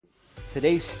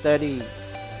today's study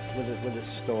with a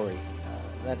story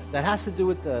that has to do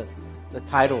with the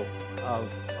title of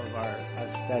our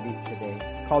study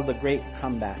today, called The Great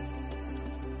Comeback.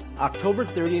 October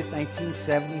 30th,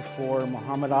 1974,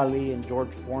 Muhammad Ali and George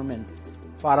Foreman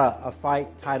fought a fight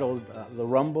titled The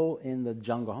Rumble in the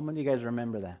Jungle. How many of you guys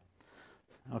remember that?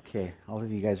 Okay, all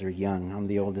of you guys are young. I'm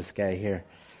the oldest guy here.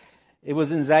 It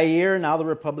was in Zaire, now the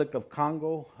Republic of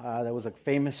Congo. There was a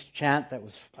famous chant that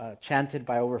was chanted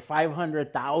by over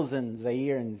 500,000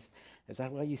 Zairans. Is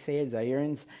that what you say it,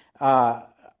 Zairans?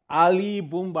 Ali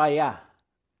Bumbaya.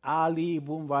 Ali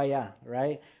Bumbaya,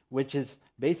 right? Which is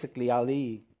basically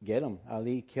Ali, get him.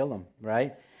 Ali, kill him,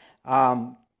 right?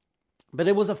 But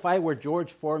it was a fight where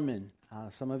George Foreman,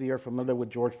 some of you are familiar with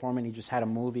George Foreman. He just had a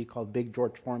movie called Big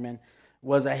George Foreman.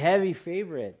 Was a heavy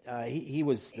favorite. He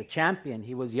was the champion.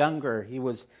 He was younger. He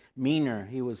was meaner.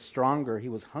 He was stronger. He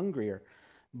was hungrier.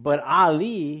 But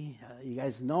Ali, you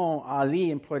guys know, Ali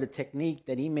employed a technique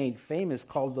that he made famous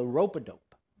called the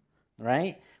rope-a-dope,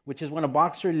 right? Which is when a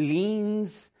boxer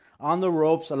leans on the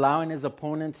ropes, allowing his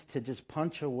opponents to just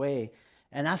punch away.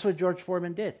 And that's what George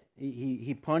Foreman did.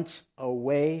 He punched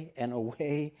away and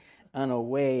away and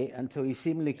away until he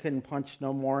seemingly couldn't punch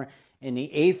no more. In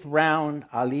the 8th round,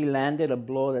 Ali landed a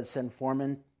blow that sent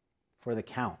Foreman for the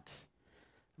count.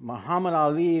 Muhammad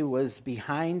Ali was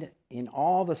behind in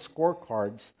all the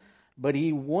scorecards, but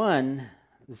he won.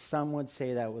 Some would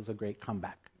say that was a great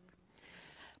comeback.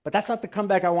 But that's not the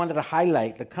comeback I wanted to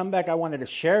highlight. The comeback I wanted to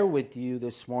share with you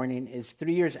this morning is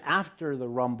 3 years after the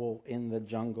Rumble in the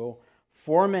Jungle.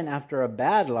 Foreman, after a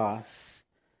bad loss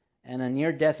and a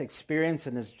near-death experience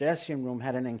in his dressing room,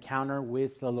 had an encounter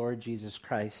with the Lord Jesus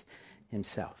Christ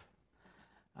himself.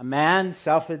 A man,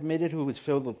 self-admitted, who was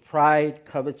filled with pride,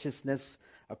 covetousness,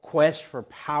 a quest for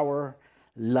power,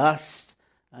 lust,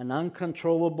 an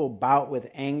uncontrollable bout with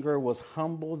anger, was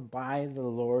humbled by the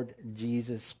Lord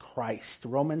Jesus Christ.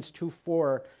 Romans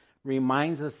 2:4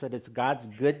 reminds us that it's God's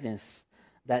goodness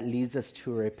that leads us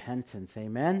to repentance.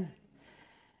 Amen?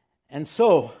 And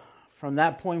so, from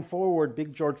that point forward,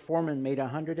 Big George Foreman made a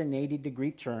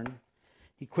 180-degree turn.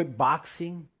 He quit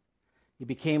boxing. He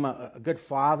became a good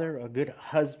father, a good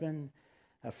husband.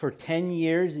 For 10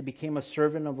 years, he became a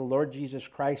servant of the Lord Jesus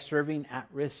Christ, serving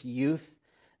at-risk youth,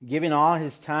 giving all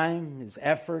his time, his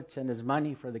efforts, and his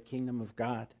money for the kingdom of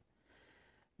God.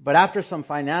 But after some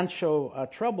financial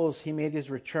troubles, he made his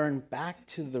return back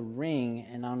to the ring.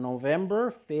 And on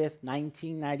November 5th,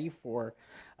 1994,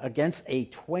 against a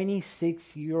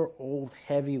 26-year-old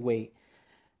heavyweight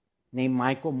named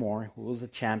Michael Moore, who was a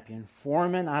champion,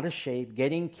 Foreman, out of shape,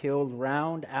 getting killed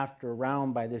round after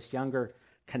round by this younger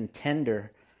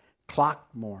contender,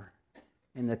 clocked Moore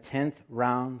in the 10th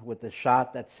round with a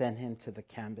shot that sent him to the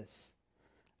canvas.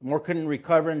 Moore couldn't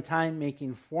recover in time,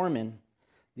 making Foreman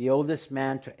the oldest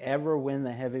man to ever win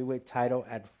the heavyweight title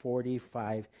at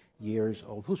 45 years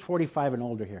old. Who's 45 and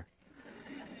older here?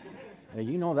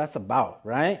 You know that's about,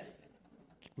 right?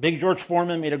 Big George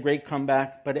Foreman made a great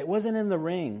comeback, but it wasn't in the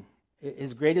ring.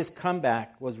 His greatest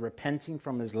comeback was repenting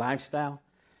from his lifestyle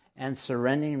and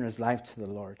surrendering his life to the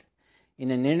Lord.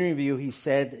 In an interview, he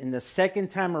said, "In the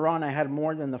second time around, I had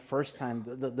more than the first time.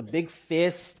 The big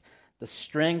fist, the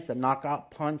strength, the knockout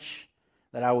punch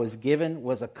that I was given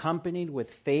was accompanied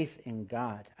with faith in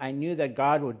God. I knew that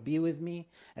God would be with me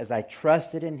as I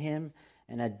trusted in Him,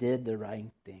 and I did the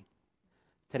right thing."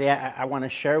 Today, I want to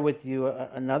share with you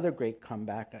another great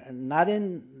comeback, not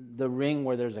in the ring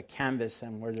where there's a canvas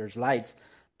and where there's lights,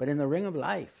 but in the ring of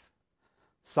life.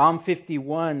 Psalm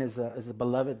 51 is a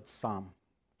beloved psalm.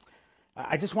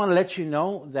 I just want to let you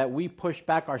know that we pushed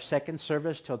back our second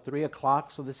service till 3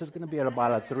 o'clock, so this is going to be at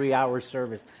about a 3-hour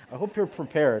service. I hope you're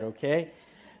prepared, okay?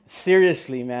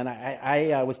 Seriously, man,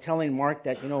 I was telling Mark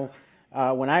that,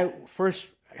 when I first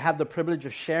had the privilege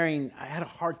of sharing, I had a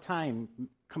hard time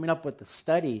coming up with the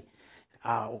study.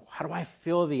 How do I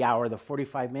fill the hour, the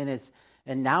 45 minutes?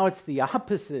 And now it's the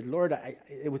opposite. Lord,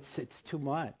 it's too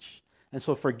much. And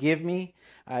so forgive me.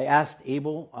 I asked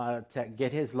Abel to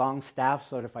get his long staff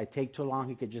so that if I take too long,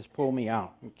 he could just pull me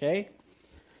out, okay?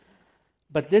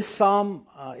 But this psalm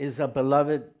is a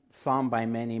beloved psalm by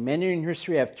many. Many in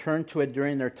history have turned to it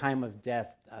during their time of death.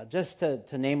 Just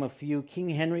to name a few, King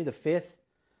Henry V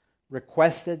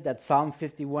requested that Psalm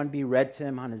 51 be read to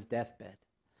him on his deathbed.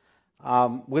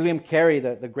 William Carey,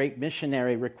 the great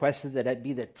missionary, requested that it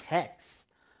be the text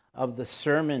of the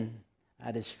sermon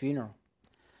at his funeral.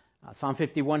 Psalm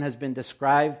 51 has been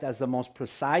described as the most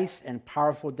precise and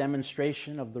powerful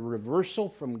demonstration of the reversal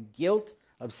from guilt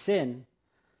of sin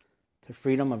to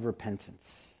freedom of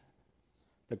repentance.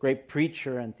 The great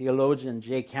preacher and theologian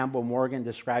J. Campbell Morgan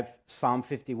described Psalm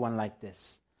 51 like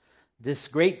this: This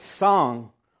great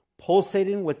song,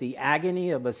 pulsating with the agony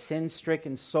of a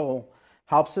sin-stricken soul,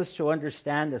 helps us to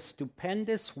understand the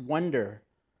stupendous wonder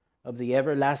of the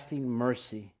everlasting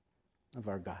mercy of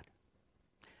our God.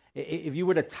 If you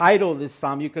were to title this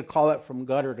psalm, you could call it From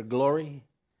Gutter to Glory.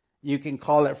 You can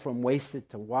call it From Wasted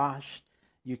to Washed.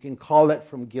 You can call it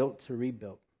From Guilt to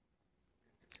Rebuilt.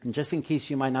 And just in case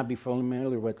you might not be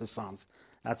familiar with the Psalms,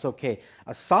 that's okay.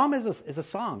 A psalm is a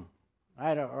song,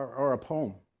 right, or a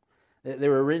poem. They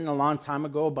were written a long time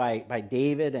ago by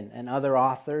David and other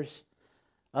authors,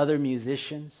 other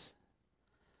musicians.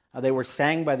 They were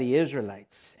sang by the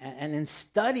Israelites. And in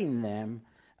studying them,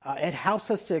 it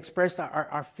helps us to express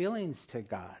our feelings to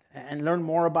God and learn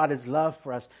more about His love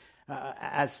for us.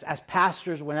 As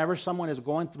pastors, whenever someone is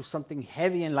going through something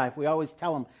heavy in life, we always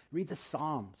tell them, read the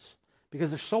Psalms, because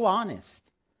they're so honest.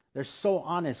 They're so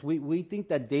honest. We think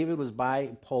that David was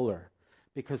bipolar,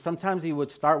 because sometimes he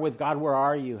would start with, God, where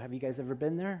are you? Have you guys ever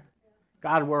been there?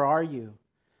 God, where are you?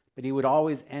 But he would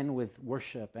always end with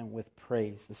worship and with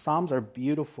praise. The Psalms are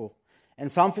beautiful.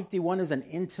 And Psalm 51 is an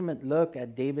intimate look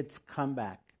at David's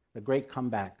comeback, the great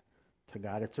comeback to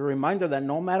God. It's a reminder that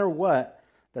no matter what,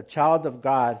 the child of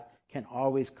God can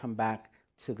always come back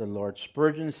to the Lord.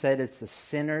 Spurgeon said it's the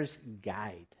sinner's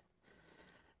guide.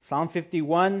 Psalm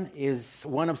 51 is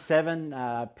one of 7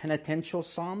 penitential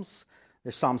psalms.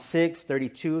 There's Psalm 6,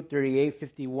 32, 38,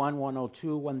 51,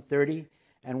 102, 130,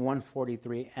 and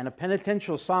 143. And a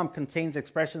penitential psalm contains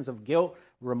expressions of guilt,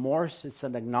 remorse. It's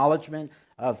an acknowledgement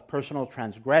of personal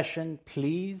transgression,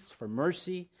 pleas for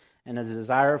mercy, and a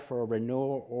desire for a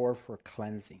renewal or for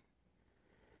cleansing.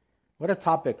 What a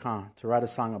topic, huh, to write a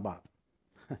song about.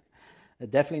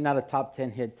 Definitely not a top 10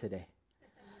 hit today.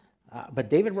 But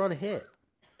David wrote a hit.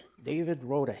 David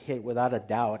wrote a hit without a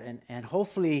doubt. And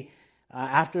hopefully,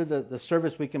 after the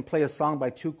service, we can play a song by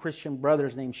 2 Christian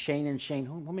brothers named Shane and Shane.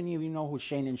 How many of you know who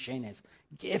Shane and Shane is?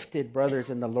 Gifted brothers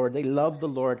in the Lord. They love the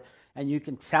Lord. And you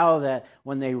can tell that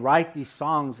when they write these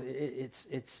songs,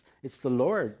 it's the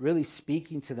Lord really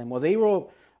speaking to them. Well, they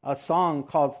wrote a song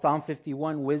called Psalm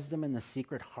 51, Wisdom in the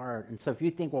Secret Heart. And so if you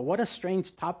think, well, what a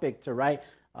strange topic to write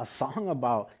a song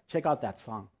about, check out that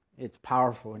song. It's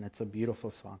powerful and it's a beautiful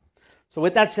song. So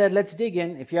with that said, let's dig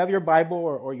in. If you have your Bible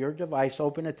or your device,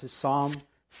 open it to Psalm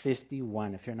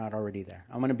 51 if you're not already there.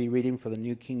 I'm going to be reading for the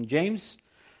New King James.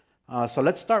 So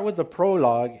let's start with the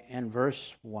prologue and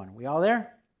verse 1. We all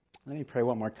there? Let me pray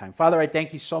one more time. Father, I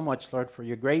thank you so much, Lord, for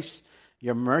your grace,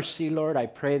 your mercy, Lord. I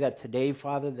pray that today,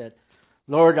 Father, that,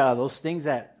 Lord, those things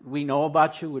that we know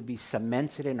about you would be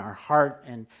cemented in our heart.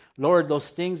 And, Lord, those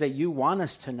things that you want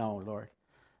us to know, Lord,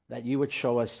 that you would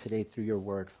show us today through your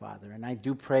word, Father. And I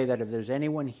do pray that if there's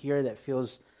anyone here that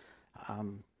feels,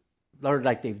 Lord,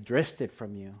 like they've drifted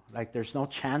from you, like there's no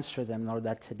chance for them, Lord,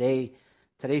 that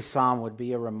today's psalm would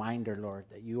be a reminder, Lord,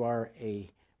 that you are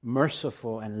a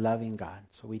merciful and loving God.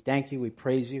 So we thank you, we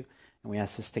praise you, and we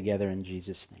ask this together in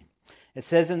Jesus' name. It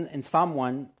says in Psalm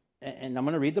 1, and I'm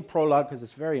going to read the prologue because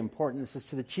it's very important. It says,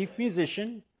 to the chief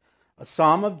musician, a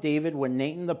psalm of David when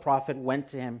Nathan the prophet went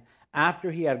to him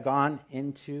after he had gone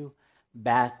into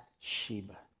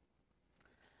Bathsheba.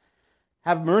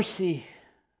 Have mercy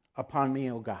upon me,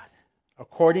 O God,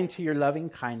 according to your loving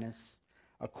kindness,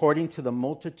 according to the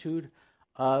multitude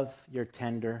of your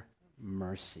tender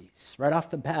mercies. Right off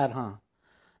the bat, huh?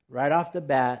 Right off the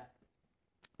bat,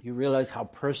 you realize how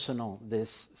personal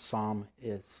this psalm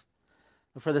is.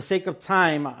 For the sake of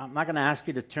time, I'm not going to ask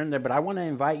you to turn there, but I want to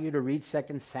invite you to read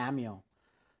 2 Samuel,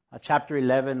 chapter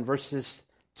 11, verses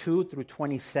 2 through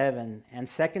 27, and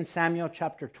 2 Samuel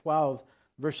chapter 12,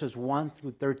 verses 1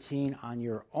 through 13 on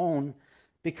your own,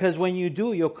 because when you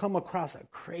do, you'll come across a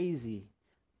crazy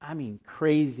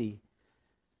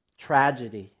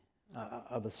tragedy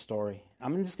of a story.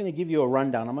 I'm just going to give you a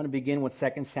rundown. I'm going to begin with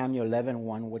 2 Samuel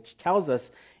 11:1, which tells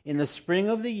us, in the spring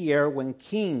of the year, when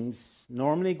kings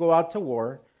normally go out to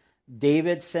war,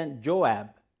 David sent Joab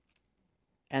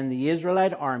and the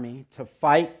Israelite army to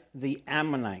fight the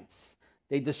Ammonites.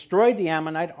 They destroyed the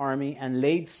Ammonite army and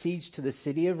laid siege to the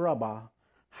city of Rabbah.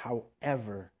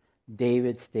 However,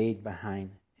 David stayed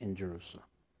behind in Jerusalem.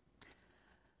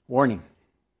 Warning,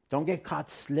 don't get caught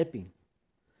slipping.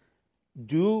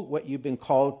 Do what you've been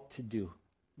called to do.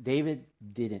 David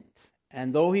didn't.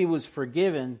 And though he was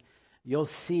forgiven, you'll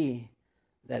see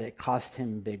that it cost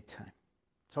him big time.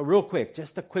 So real quick,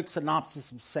 just a quick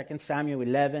synopsis of 2 Samuel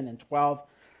 11 and 12.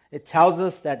 It tells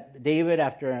us that David,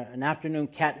 after an afternoon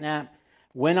catnap,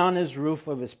 went on his roof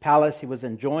of his palace. He was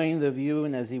enjoying the view,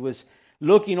 and as he was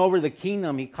looking over the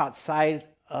kingdom, he caught sight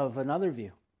of another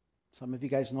view. Some of you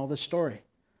guys know the story.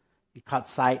 He caught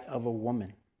sight of a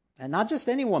woman. And not just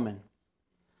any woman.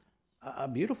 a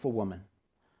beautiful woman.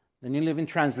 The New Living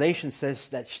Translation says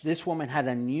that this woman had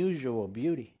unusual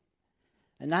beauty.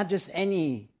 And not just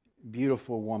any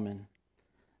beautiful woman.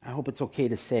 I hope it's okay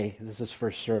to say, this is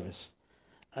first service.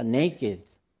 A naked,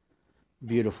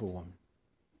 beautiful woman.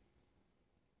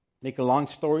 Make a long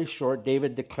story short,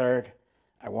 David declared,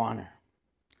 I want her.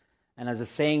 And as the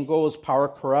saying goes, power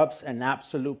corrupts and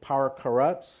absolute power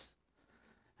corrupts.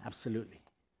 Absolutely.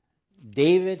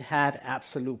 David had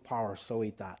absolute power, so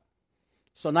he thought.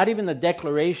 So not even the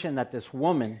declaration that this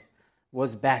woman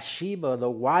was Bathsheba, the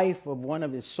wife of one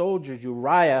of his soldiers,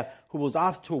 Uriah, who was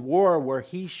off to war where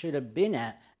he should have been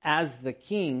at as the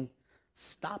king,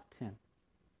 stopped him.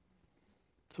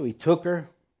 So he took her,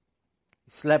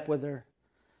 he slept with her,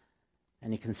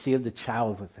 and he concealed the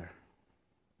child with her.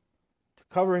 To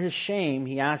cover his shame,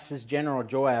 he asked his general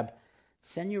Joab,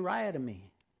 send Uriah to me.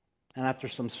 And after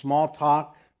some small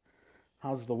talk,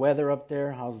 how's the weather up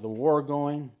there? How's the war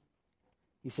going?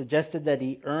 He suggested that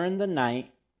he earn the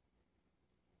night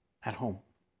at home,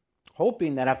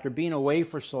 hoping that after being away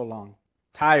for so long,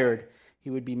 tired,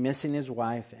 he would be missing his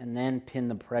wife and then pin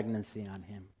the pregnancy on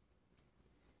him.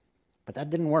 But that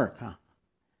didn't work, huh?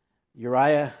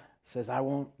 Uriah says, I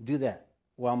won't do that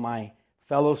while my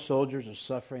fellow soldiers are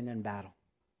suffering in battle.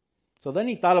 So then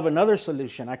he thought of another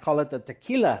solution. I call it the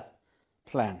tequila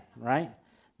plan, right?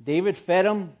 David fed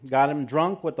him, got him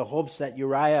drunk with the hopes that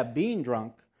Uriah, being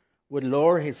drunk, would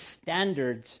lower his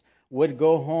standards, would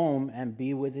go home and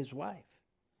be with his wife.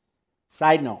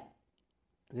 Side note,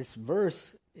 this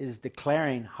verse is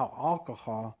declaring how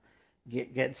alcohol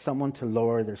gets someone to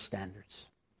lower their standards.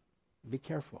 Be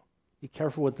careful. Be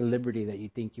careful with the liberty that you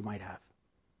think you might have.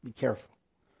 Be careful.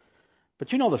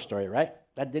 But you know the story, right?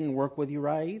 That didn't work with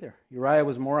Uriah either. Uriah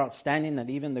was more outstanding than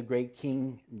even the great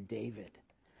King David.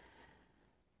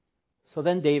 So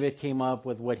then David came up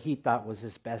with what he thought was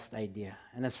his best idea.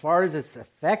 And as far as its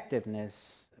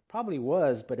effectiveness, it probably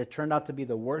was, but it turned out to be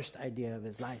the worst idea of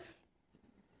his life.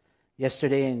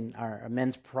 Yesterday in our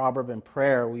men's proverb and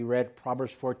prayer, we read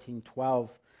Proverbs 14:12,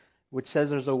 which says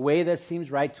there's a way that seems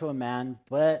right to a man,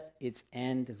 but its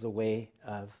end is the way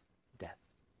of death.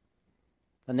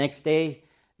 The next day,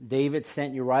 David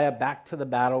sent Uriah back to the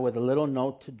battle with a little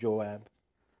note to Joab.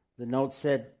 The note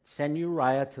said, send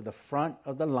Uriah to the front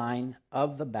of the line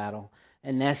of the battle.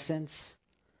 In essence,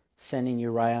 sending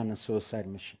Uriah on a suicide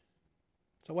mission.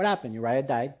 So what happened? Uriah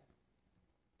died.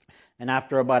 And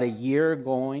after about a year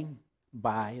going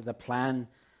by, the plan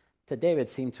to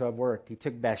David seemed to have worked. He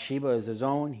took Bathsheba as his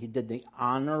own. He did the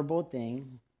honorable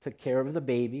thing, took care of the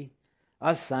baby,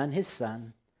 a son, his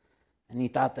son, and he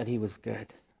thought that he was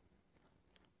good.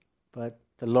 But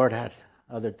the Lord had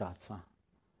other thoughts, huh?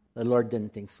 The Lord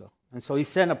didn't think so. And so he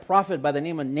sent a prophet by the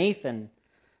name of Nathan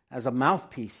as a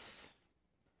mouthpiece.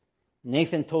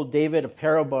 Nathan told David a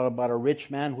parable about a rich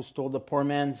man who stole the poor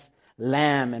man's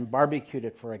lamb and barbecued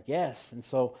it for a guest. And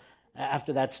so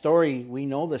after that story, we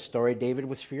know the story, David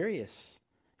was furious.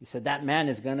 He said, that man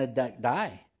is going to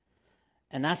die.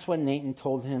 And that's when Nathan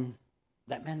told him,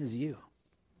 that man is you.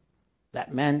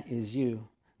 That man is you.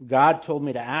 God told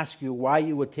me to ask you why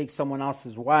you would take someone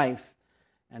else's wife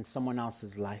and someone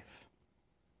else's life.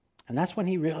 And that's when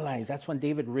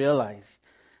David realized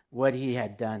what he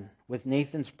had done. With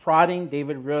Nathan's prodding,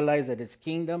 David realized that his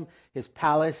kingdom, his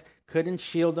palace, couldn't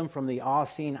shield him from the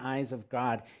all-seeing eyes of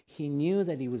God. He knew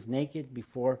that he was naked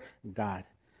before God.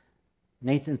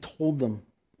 Nathan told him,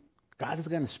 God is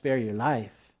going to spare your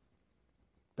life,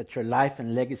 but your life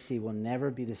and legacy will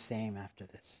never be the same after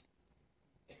this.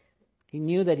 He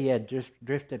knew that he had just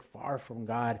drifted far from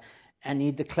God, and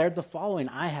he declared the following,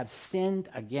 I have sinned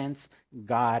against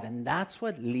God. And that's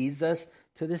what leads us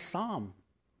to this psalm.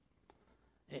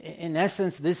 In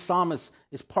essence, this psalm is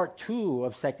part 2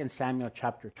 of 2 Samuel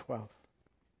chapter 12.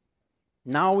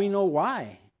 Now we know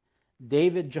why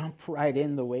David jumped right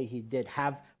in the way he did.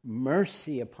 Have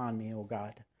mercy upon me, O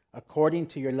God, according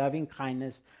to your loving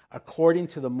kindness, according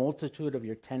to the multitude of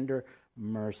your tender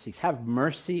mercies. Have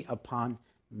mercy upon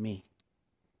me.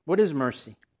 What is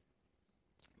mercy?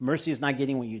 Mercy is not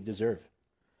getting what you deserve.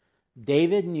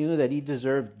 David knew that he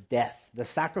deserved death. The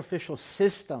sacrificial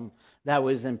system that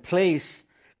was in place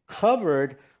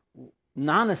covered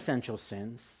non-essential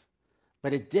sins,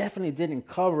 but it definitely didn't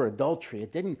cover adultery.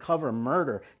 It didn't cover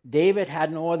murder. David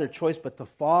had no other choice but to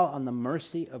fall on the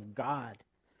mercy of God.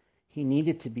 He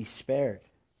needed to be spared.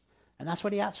 And that's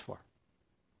what he asked for.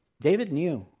 David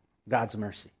knew God's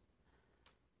mercy.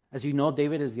 As you know,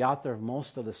 David is the author of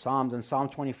most of the Psalms. In Psalm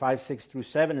 25, 6 through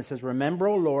 7, it says, remember,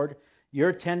 O Lord,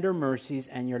 your tender mercies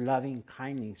and your loving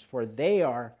kindness, for they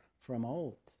are from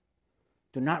old.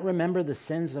 Do not remember the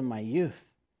sins of my youth,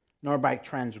 nor by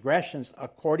transgressions.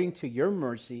 According to your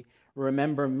mercy,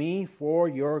 remember me for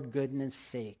your goodness'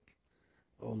 sake,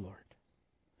 O Lord.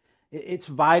 It's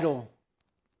vital,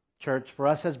 church, for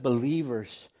us as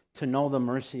believers to know the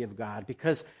mercy of God.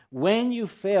 Because when you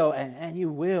fail, and you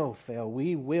will fail,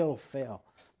 we will fail,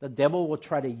 the devil will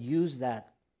try to use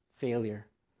that failure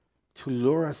to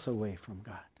lure us away from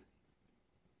God.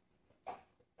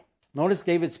 Notice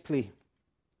David's plea.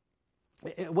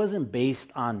 It wasn't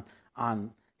based on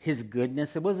his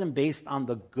goodness. It wasn't based on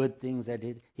the good things that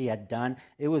he had done.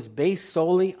 It was based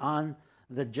solely on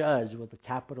the judge with a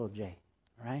capital J,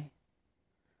 right?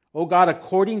 Oh God,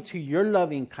 according to your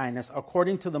loving kindness,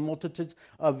 according to the multitude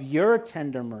of your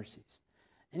tender mercies.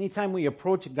 Anytime we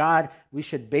approach God, we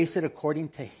should base it according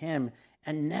to him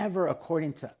and never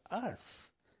according to us.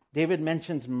 David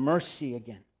mentions mercy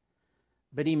again,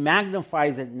 but he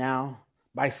magnifies it now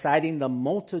by citing the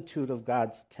multitude of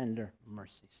God's tender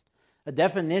mercies. A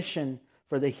definition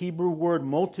for the Hebrew word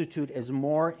multitude is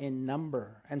more in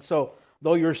number. And so,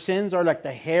 though your sins are like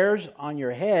the hairs on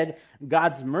your head,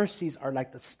 God's mercies are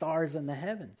like the stars in the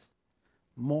heavens,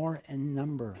 more in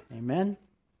number. Amen?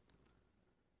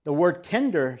 The word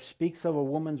tender speaks of a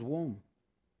woman's womb.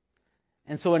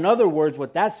 And so, in other words,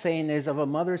 what that's saying is of a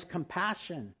mother's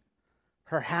compassion,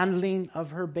 her handling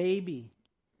of her baby.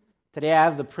 Today I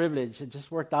have the privilege, it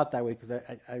just worked out that way because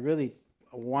I really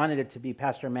wanted it to be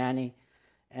Pastor Manny,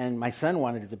 and my son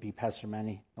wanted it to be Pastor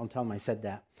Manny. Don't tell him I said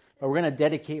that. But we're going to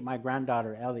dedicate my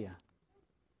granddaughter, Elia.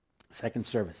 Second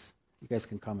service. You guys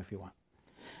can come if you want.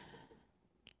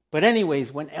 But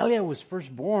anyways, when Elia was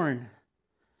first born,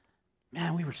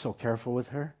 man, we were so careful with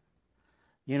her.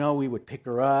 You know, we would pick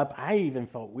her up. I even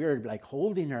felt weird, like,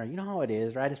 holding her. You know how it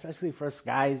is, right? Especially for us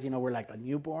guys, you know, we're like a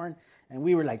newborn. And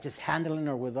we were like just handling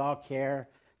her with all care.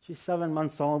 She's 7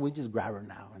 months old. We just grab her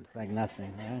now. And it's like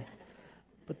nothing, right?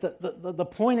 But the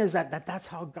point is that that's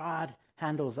how God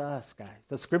handles us, guys.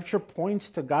 The scripture points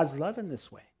to God's love in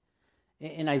this way.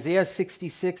 In Isaiah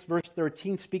 66, verse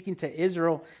 13, speaking to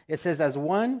Israel, it says, as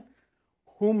one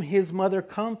whom his mother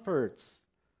comforts,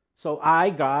 so I,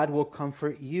 God, will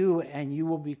comfort you, and you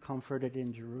will be comforted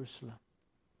in Jerusalem.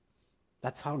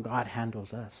 That's how God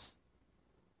handles us,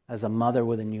 as a mother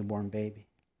with a newborn baby.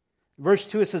 Verse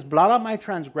 2, it says, blot out my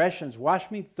transgressions, wash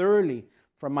me thoroughly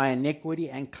from my iniquity,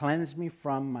 and cleanse me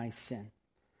from my sin.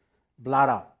 Blot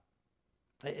out.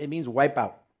 It means wipe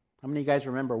out. How many of you guys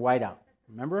remember white out?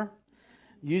 Remember?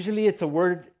 Usually it's a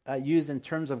word used in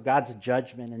terms of God's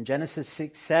judgment. In Genesis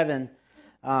 6:7,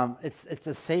 it's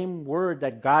the same word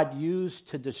that God used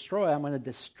to destroy. I'm going to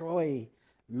destroy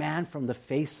man from the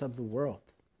face of the world.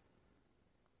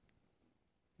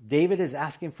 David is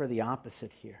asking for the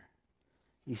opposite here.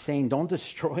 He's saying, don't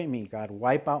destroy me, God.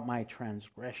 Wipe out my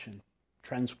transgressions,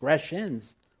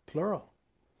 plural.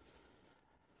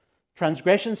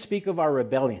 Transgressions speak of our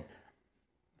rebellion.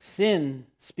 Sin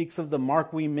speaks of the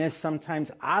mark we miss sometimes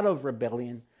out of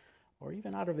rebellion or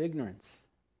even out of ignorance.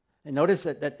 And notice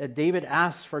that David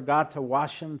asks for God to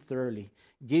wash him thoroughly.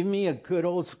 Give me a good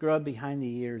old scrub behind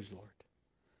the ears, Lord.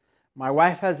 My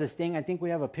wife has this thing, I think we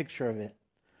have a picture of it.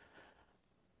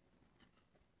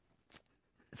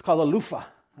 It's called a loofah.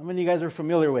 How many of you guys are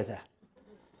familiar with that?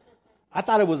 I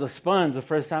thought it was a sponge the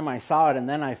first time I saw it, and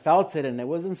then I felt it, and it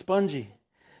wasn't spongy.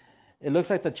 It looks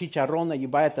like the chicharrón that you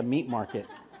buy at the meat market.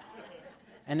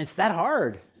 And it's that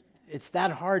hard. It's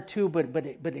that hard too, but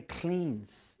it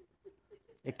cleans.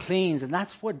 It cleans, and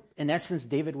that's what, in essence,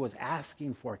 David was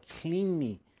asking for. Clean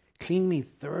me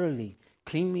thoroughly.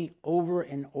 Clean me over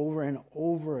and over and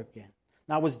over again.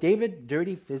 Now, was David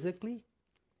dirty physically?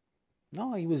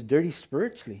 No, he was dirty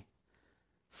spiritually.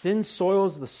 Sin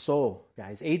soils the soul,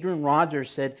 guys. Adrian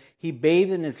Rogers said he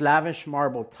bathed in his lavish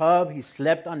marble tub. He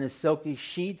slept on his silky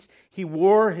sheets. He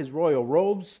wore his royal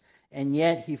robes, and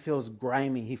yet he feels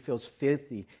grimy. He feels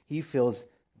filthy. He feels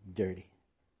dirty.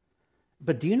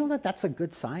 But do you know that that's a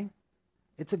good sign?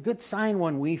 It's a good sign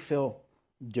when we feel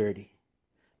dirty,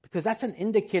 because that's an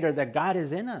indicator that God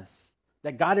is in us,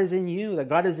 that God is in you, that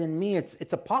God is in me.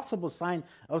 It's a possible sign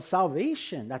of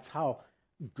salvation. That's how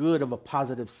good of a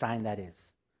positive sign that is.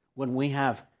 When we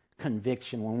have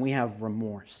conviction, when we have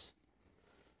remorse.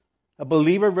 A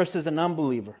believer versus an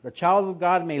unbeliever. The child of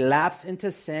God may lapse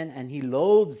into sin and he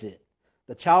loathes it.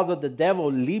 The child of the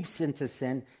devil leaps into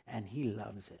sin and he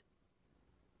loves it.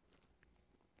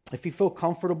 If you feel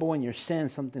comfortable in your sin,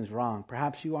 something's wrong.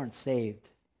 Perhaps you aren't saved.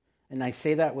 And I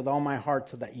say that with all my heart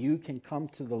so that you can come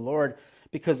to the Lord,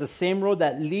 because the same road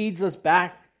that leads us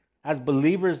back as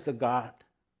believers to God,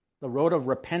 the road of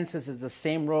repentance, is the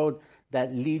same road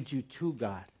that leads you to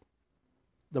God,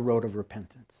 the road of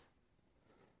repentance.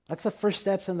 That's the first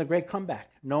steps in the great comeback,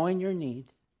 knowing your need,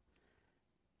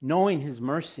 knowing His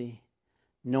mercy,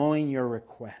 knowing your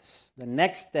requests. The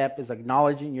next step is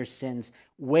acknowledging your sins,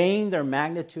 weighing their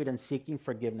magnitude, and seeking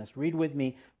forgiveness. Read with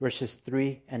me verses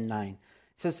 3 and 9.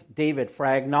 It says, David, for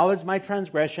I acknowledge my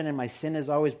transgression, and my sin is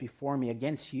always before me.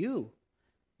 Against you,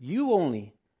 you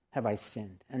only have I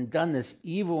sinned, and done this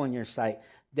evil in your sight,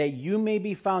 that you may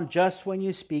be found just when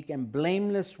you speak, and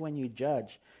blameless when you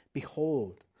judge.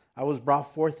 Behold, I was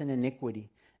brought forth in iniquity,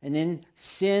 and in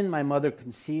sin my mother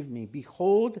conceived me.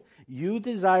 Behold, you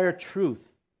desire truth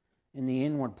in the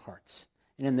inward parts,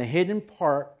 and in the hidden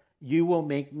part you will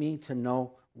make me to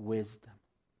know wisdom.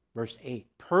 Verse 8,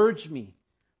 purge me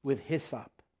with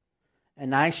hyssop,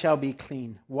 and I shall be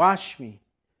clean. Wash me,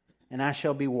 and I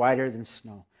shall be whiter than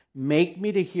snow. Make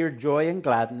me to hear joy and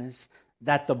gladness,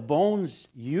 that the bones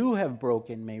you have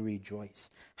broken may rejoice.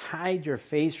 Hide your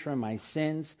face from my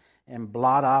sins, and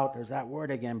blot out, there's that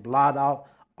word again, blot out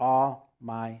all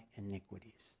my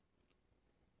iniquities.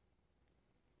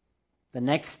 The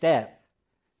next step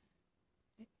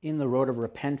in the road of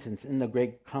repentance, in the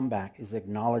great comeback, is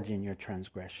acknowledging your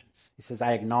transgressions. He says,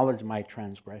 I acknowledge my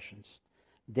transgressions.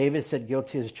 David said,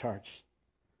 guilty as charged.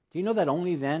 Do you know that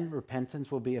only then repentance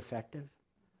will be effective?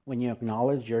 When you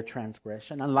acknowledge your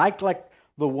transgression. Unlike like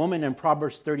the woman in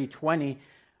Proverbs 30:20,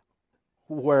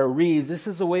 where it reads, this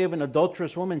is the way of an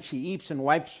adulterous woman. She eats and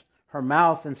wipes her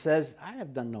mouth and says, I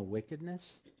have done no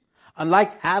wickedness.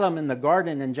 Unlike Adam in the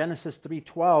garden in Genesis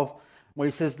 3:12, where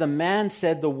he says, the man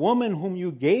said, the woman whom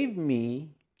you gave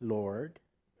me, Lord,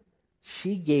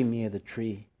 she gave me of the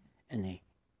tree and ate.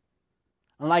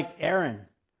 Unlike Aaron,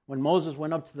 when Moses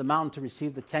went up to the mountain to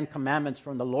receive the 10 commandments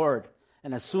from the Lord,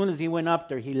 and as soon as he went up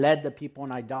there, he led the people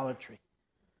in idolatry.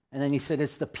 And then he said,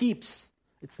 it's the peeps,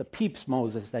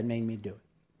 Moses, that made me do it.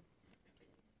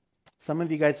 Some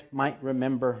of you guys might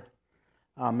remember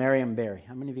Marion Barry.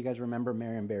 How many of you guys remember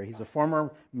Marion Barry? He's a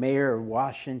former mayor of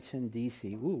Washington,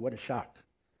 D.C. Ooh, what a shock.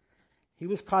 He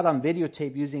was caught on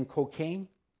videotape using cocaine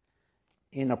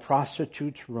in a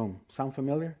prostitute's room. Sound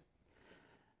familiar?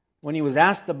 When he was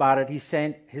asked about it, he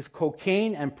said his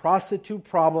cocaine and prostitute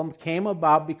problem came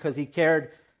about because he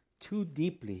cared too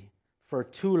deeply for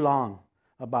too long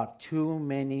about too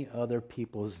many other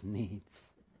people's needs.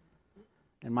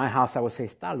 In my house, I would say,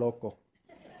 está loco.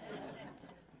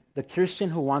 The Christian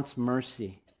who wants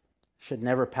mercy should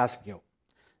never pass guilt.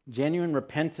 Genuine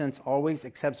repentance always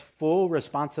accepts full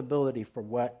responsibility for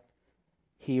what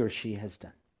he or she has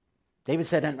done. David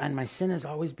said, and my sin is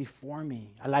always before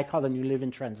me. I like how the New Living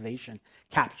Translation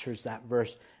captures that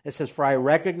verse. It says, for I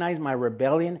recognize my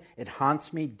rebellion. It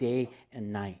haunts me day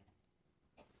and night.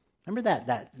 Remember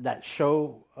that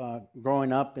show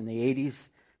growing up in the 80s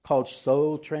called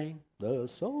Soul Train? The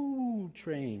Soul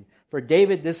Train. For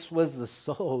David, this was the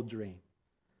soul drain.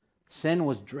 Sin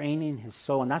was draining his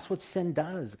soul. And that's what sin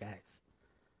does, guys.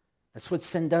 That's what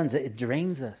sin does. It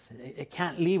drains us. It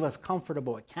can't leave us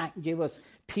comfortable. It can't give us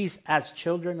peace as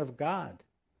children of God.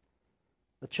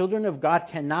 The children of God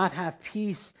cannot have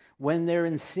peace when they're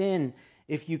in sin.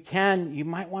 If you can, you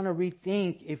might want to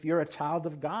rethink if you're a child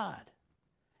of God.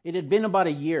 It had been about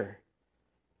a year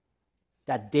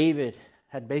that David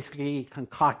had basically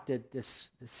concocted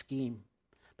this scheme.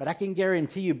 But I can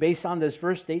guarantee you, based on this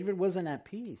verse, David wasn't at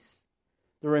peace.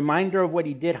 The reminder of what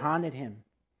he did haunted him.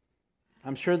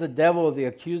 I'm sure the devil, the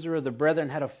accuser of the brethren,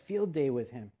 had a field day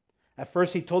with him. At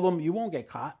first he told them, you won't get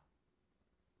caught.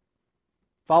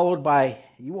 Followed by,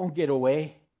 you won't get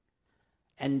away.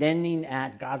 And ending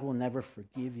at, God will never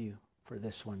forgive you for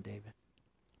this one, David.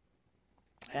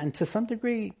 And to some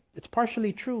degree, it's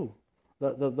partially true.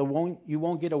 You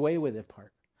won't get away with it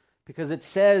part. Because it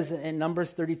says in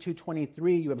Numbers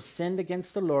 32:23, you have sinned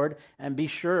against the Lord, and be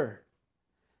sure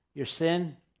your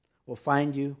sin will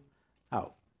find you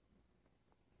out.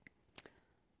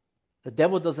 The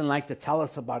devil doesn't like to tell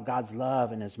us about God's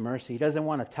love and His mercy. He doesn't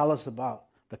want to tell us about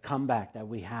the comeback that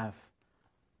we have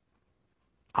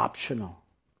optional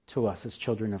to us as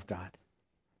children of God.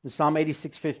 In Psalm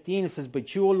 86:15, it says,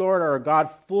 but you, O Lord, are a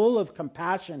God full of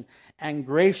compassion and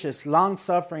gracious,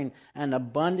 long-suffering, and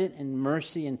abundant in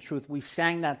mercy and truth. We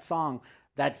sang that song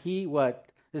that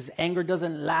His anger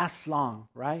doesn't last long,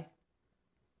 right?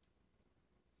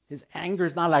 His anger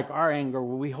is not like our anger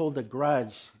where we hold a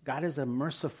grudge. God is a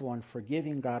merciful and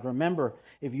forgiving God. Remember,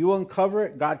 if you uncover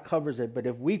it, God covers it. But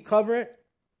if we cover it,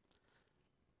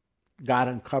 God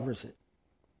uncovers it.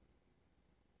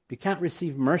 You can't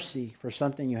receive mercy for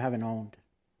something you haven't owned.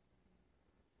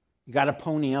 You got to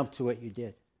pony up to what you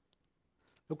did.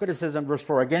 Look what it says in verse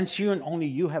 4. Against you and only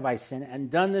you have I sinned,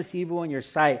 and done this evil in your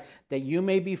sight, that you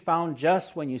may be found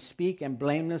just when you speak and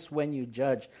blameless when you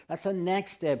judge. That's the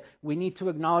next step. We need to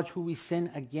acknowledge who we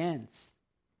sin against.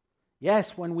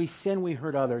 Yes, when we sin, we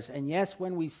hurt others. And yes,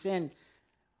 when we sin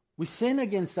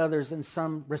against others in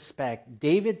some respect.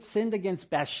 David sinned against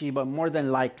Bathsheba, more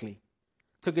than likely.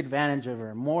 Took advantage of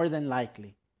her, more than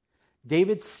likely.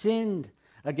 David sinned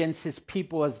against his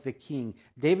people as the king.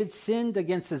 David sinned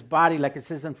against his body, like it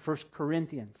says in 1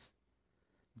 Corinthians.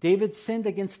 David sinned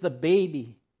against the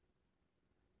baby.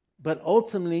 But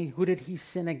ultimately, who did he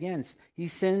sin against? He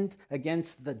sinned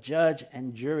against the judge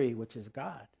and jury, which is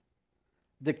God.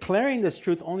 Declaring this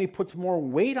truth only puts more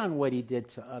weight on what he did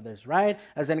to others, right?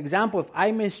 As an example, if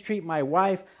I mistreat my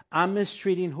wife, I'm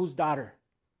mistreating whose daughter?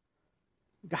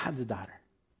 God's daughter.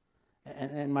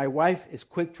 And my wife is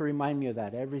quick to remind me of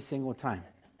that every single time.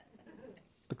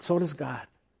 But so does God.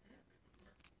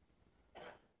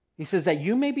 He says that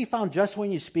you may be found just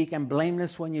when you speak and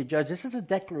blameless when you judge. This is a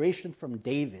declaration from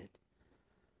David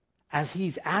as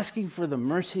he's asking for the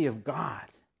mercy of God,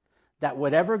 that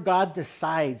whatever God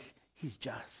decides, he's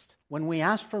just. When we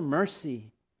ask for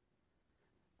mercy,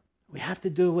 we have to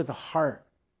do it with a heart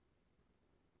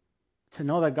to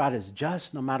know that God is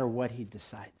just no matter what he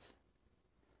decides.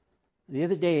 The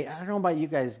other day, I don't know about you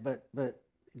guys, but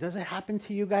does it happen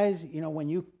to you guys? You know, when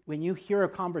you hear a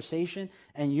conversation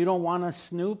and you don't want to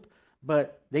snoop,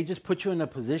 but they just put you in a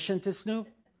position to snoop?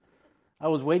 I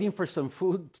was waiting for some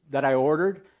food that I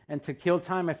ordered, and to kill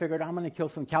time, I figured I'm going to kill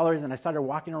some calories, and I started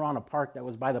walking around a park that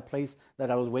was by the place that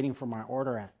I was waiting for my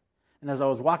order at. And as I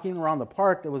was walking around the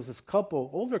park, there was this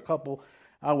older couple,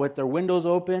 with their windows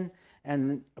open,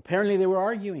 and apparently they were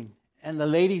arguing. And the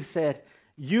lady said,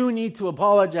 "You need to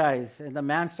apologize." And the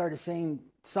man started saying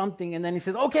something, and then he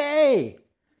says, "Okay,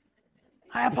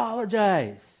 I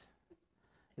apologize."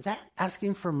 Is that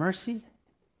asking for mercy?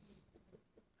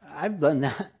 I've done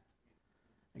that.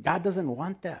 God doesn't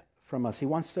want that from us. He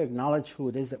wants to acknowledge who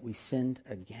it is that we sinned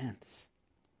against.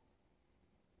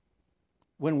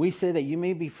 When we say that you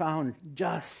may be found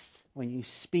just when you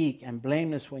speak and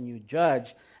blameless when you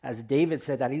judge, as David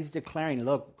said, that he's declaring,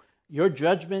 look, your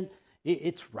judgment,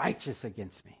 it's righteous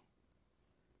against me.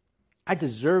 I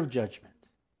deserve judgment.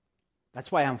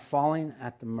 That's why I'm falling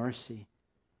at the mercy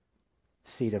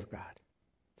seat of God.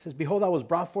 It says, "Behold, I was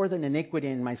brought forth in iniquity,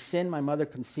 and in my sin my mother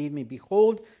conceived me.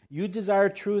 Behold, you desire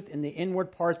truth in the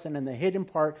inward parts, and in the hidden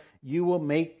part you will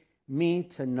make me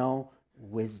to know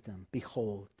wisdom."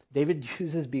 Behold. David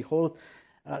uses behold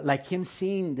like him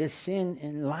seeing this sin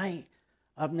in light.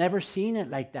 I've never seen it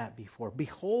like that before.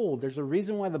 Behold, there's a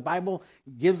reason why the Bible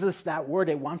gives us that word.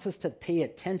 It wants us to pay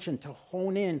attention, to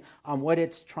hone in on what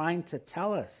it's trying to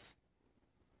tell us.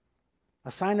 A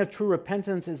sign of true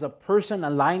repentance is a person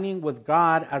aligning with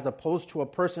God as opposed to a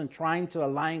person trying to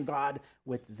align God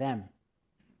with them.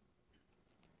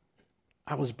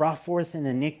 I was brought forth in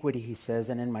iniquity, he says,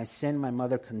 and in my sin my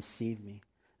mother conceived me.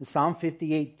 In Psalm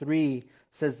 58:3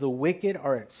 says, "The wicked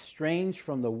are estranged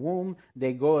from the womb.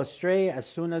 They go astray as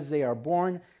soon as they are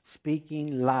born,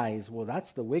 speaking lies." Well,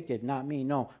 that's the wicked, not me.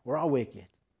 No, we're all wicked.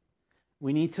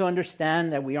 We need to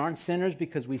understand that we aren't sinners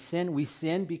because we sin. We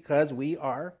sin because we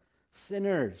are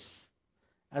sinners.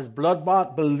 As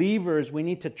blood-bought believers, we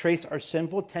need to trace our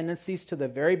sinful tendencies to the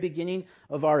very beginning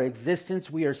of our existence.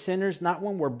 We are sinners not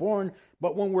when we're born,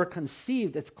 but when we're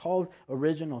conceived. It's called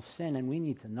original sin, and we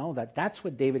need to know that. That's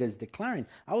what David is declaring.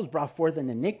 I was brought forth in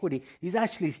iniquity. He's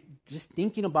actually just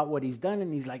thinking about what he's done,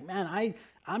 and he's like, man,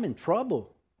 I'm in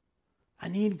trouble. I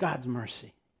need God's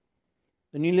mercy.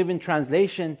 The New Living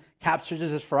Translation captures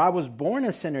this as, "For I was born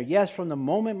a sinner, yes, from the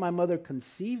moment my mother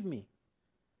conceived me."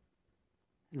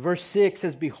 Verse 6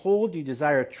 says, "Behold, you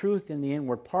desire truth in the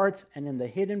inward parts, and in the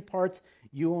hidden parts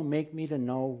you will make me to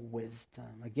know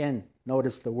wisdom." Again,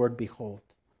 notice the word behold.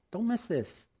 Don't miss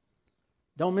this.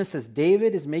 Don't miss this.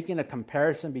 David is making a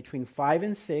comparison between 5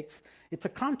 and 6. It's a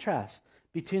contrast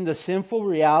between the sinful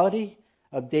reality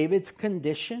of David's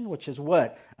condition, which is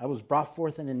what? I was brought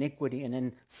forth in iniquity, and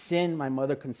in sin my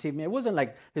mother conceived me. It wasn't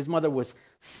like his mother was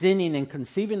sinning and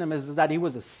conceiving him, it's that he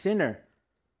was a sinner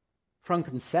from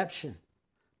conception.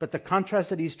 But the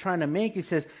contrast that he's trying to make, he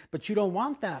says, but you don't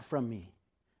want that from me.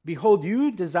 Behold,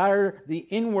 you desire the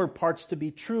inward parts to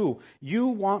be true. You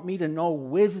want me to know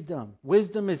wisdom.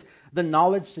 Wisdom is the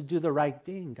knowledge to do the right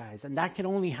thing, guys. And that can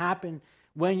only happen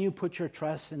when you put your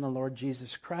trust in the Lord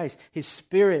Jesus Christ. His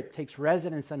Spirit takes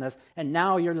residence in us, and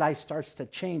now your life starts to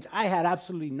change. I had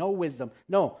absolutely no wisdom.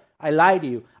 No, I lie to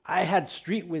you. I had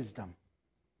street wisdom.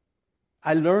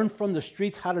 I learned from the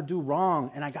streets how to do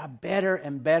wrong, and I got better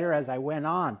and better as I went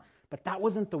on. But that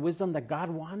wasn't the wisdom that God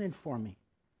wanted for me.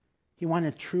 He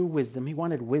wanted true wisdom. He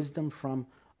wanted wisdom from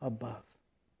above.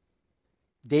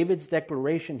 David's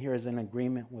declaration here is in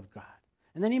agreement with God.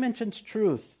 And then he mentions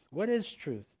truth. What is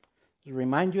truth? Does it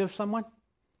remind you of someone?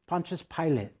 Pontius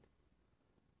Pilate.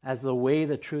 as the way,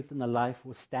 the truth, and the life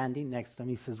was standing next to him.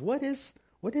 He says, what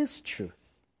is truth?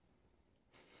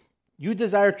 You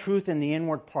desire truth in the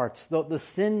inward parts. Though the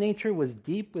sin nature was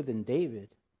deep within David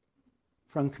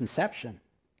from conception,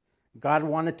 God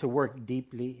wanted to work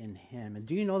deeply in him. And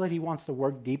do you know that he wants to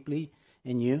work deeply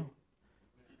in you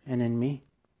and in me?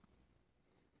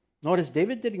 Notice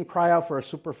David didn't cry out for a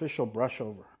superficial brush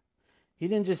over. He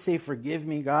didn't just say, forgive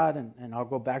me, God, and I'll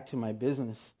go back to my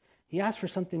business. He asked for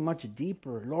something much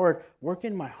deeper. Lord, work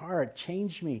in my heart,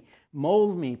 change me,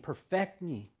 mold me, perfect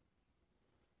me.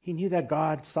 He knew that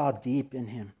God saw deep in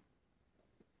him.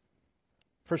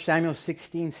 1 Samuel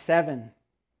 16:7.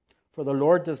 For the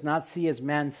Lord does not see as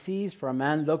man sees, for a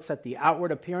man looks at the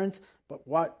outward appearance, but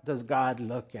what does God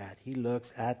look at? He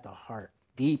looks at the heart,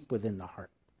 deep within the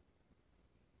heart.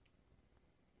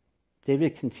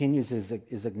 David continues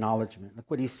his acknowledgement. Look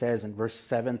what he says in verse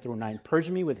 7 through 9. Purge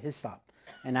me with hyssop,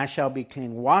 and I shall be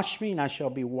clean. Wash me, and I shall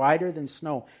be whiter than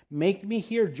snow. Make me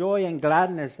hear joy and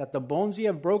gladness, that the bones you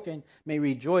have broken may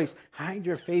rejoice. Hide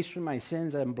your face from my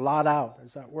sins and blot out,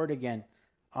 there's that word again,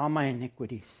 all my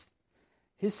iniquities.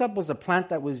 Hyssop was a plant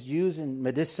that was used in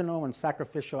medicinal and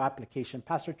sacrificial application.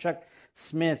 Pastor Chuck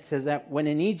Smith says that when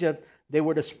in Egypt, they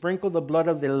were to sprinkle the blood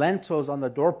of the lentils on the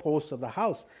doorposts of the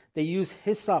house. They used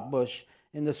hyssop bush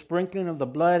in the sprinkling of the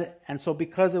blood, and so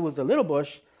because it was a little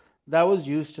bush, that was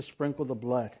used to sprinkle the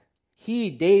blood.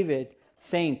 He, David,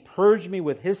 saying, purge me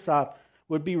with hyssop,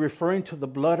 would be referring to the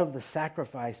blood of the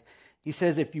sacrifice. He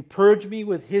says, if you purge me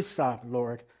with hyssop,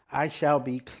 Lord, I shall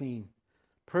be clean.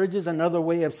 Purge is another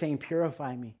way of saying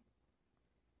purify me.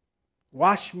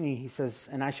 Wash me, he says,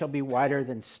 and I shall be whiter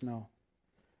than snow.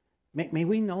 May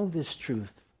we know this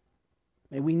truth.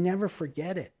 May we never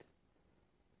forget it.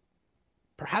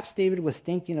 Perhaps David was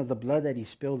thinking of the blood that he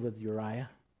spilled with Uriah.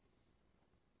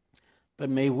 But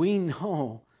may we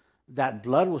know that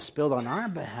blood was spilled on our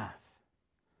behalf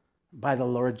by the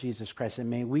Lord Jesus Christ. And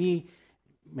may we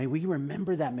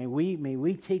remember that. May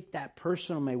we take that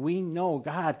personal. May we know,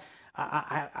 God,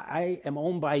 I am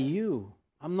owned by you.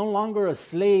 I'm no longer a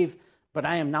slave, but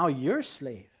I am now your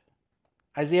slave.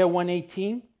 Isaiah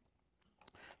 1:18.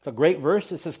 It's a great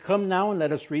verse. It says, come now and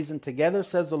let us reason together,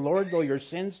 says the Lord. Though your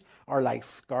sins are like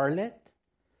scarlet,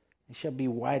 they shall be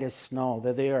white as snow.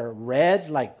 Though they are red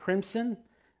like crimson,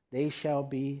 they shall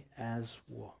be as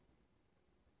wool.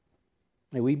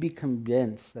 May we be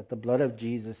convinced that the blood of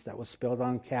Jesus that was spilled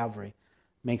on Calvary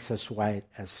makes us white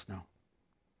as snow.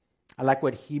 I like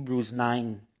what Hebrews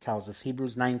 9 tells us.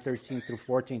 Hebrews 9:13 through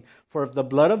 14. For if the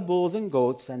blood of bulls and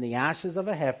goats and the ashes of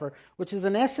a heifer, which is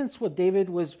in essence what David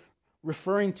was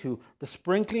referring to, the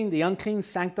sprinkling, the unclean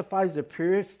sanctifies the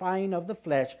purifying of the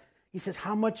flesh, he says,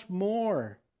 how much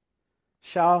more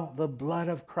shall the blood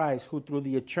of Christ, who through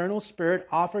the eternal Spirit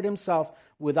offered himself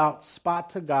without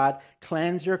spot to God,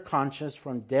 cleanse your conscience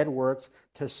from dead works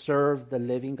to serve the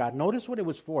living God. Notice what it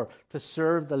was for, to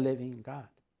serve the living God.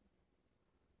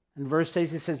 In verse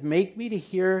 6 it says, make me to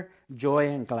hear joy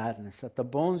and gladness, that the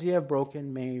bones you have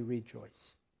broken may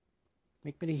rejoice.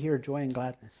 Make me to hear joy and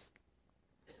gladness.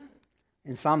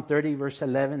 In Psalm 30 verse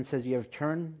 11 it says, you have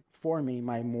turned for me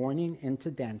my mourning into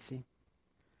dancing.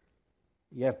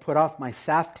 You have put off my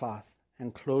sackcloth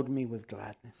and clothed me with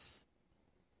gladness.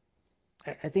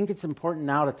 I think it's important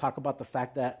now to talk about the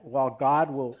fact that while God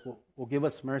will give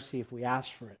us mercy if we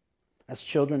ask for it, as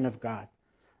children of God,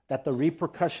 that the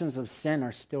repercussions of sin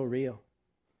are still real.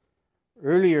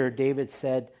 Earlier, David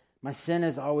said, my sin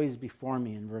is always before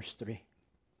me in verse 3.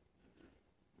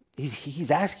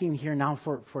 He's asking here now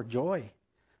for joy,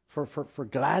 for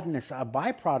gladness, a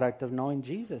byproduct of knowing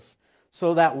Jesus.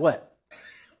 So that what?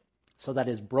 So that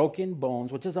his broken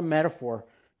bones, which is a metaphor,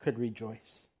 could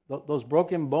rejoice. Those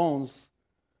broken bones,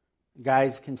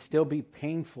 guys, can still be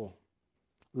painful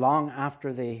long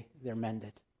after they're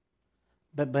mended.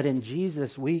 But in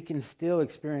Jesus, we can still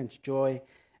experience joy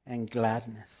and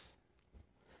gladness.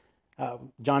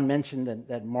 John mentioned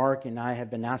that Mark and I have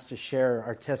been asked to share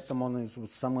our testimonies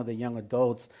with some of the young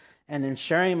adults. And in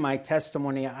sharing my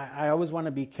testimony, I always want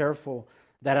to be careful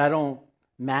that I don't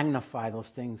magnify those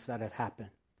things that have happened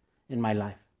in my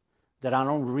life, that I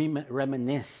don't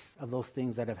reminisce of those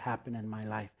things that have happened in my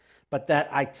life, but that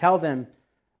I tell them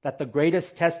that the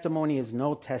greatest testimony is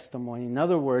no testimony. In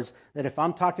other words, that if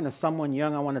I'm talking to someone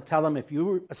young, I want to tell them, if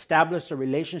you establish a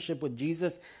relationship with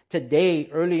Jesus today,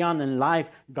 early on in life,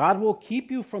 God will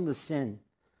keep you from the sin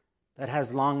that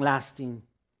has long-lasting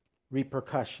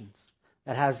repercussions,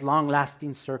 that has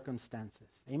long-lasting circumstances.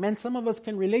 Amen? Some of us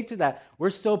can relate to that. We're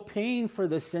still paying for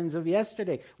the sins of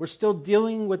yesterday. We're still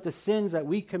dealing with the sins that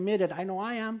we committed. I know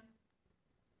I am.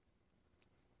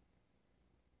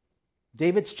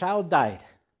 David's child died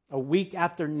a week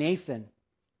after Nathan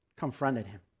confronted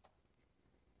him.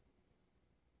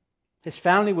 His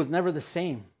family was never the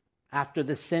same after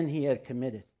the sin he had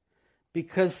committed.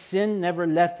 Because sin never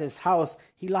left his house,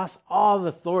 he lost all the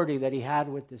authority that he had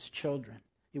with his children.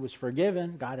 He was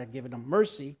forgiven. God had given him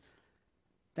mercy.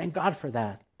 Thank God for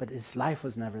that. But his life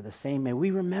was never the same. May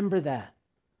we remember that.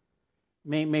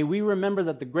 May we remember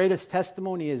that the greatest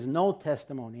testimony is no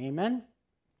testimony. Amen?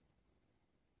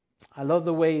 I love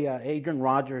the way Adrian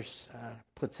Rogers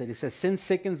puts it. He says, sin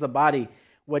sickens the body.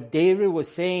 What David was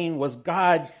saying was,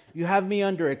 God, you have me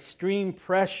under extreme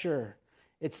pressure.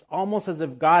 It's almost as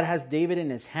if God has David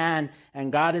in his hand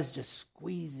and God is just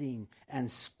squeezing and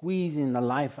squeezing the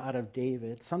life out of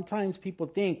David. Sometimes people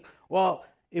think, well,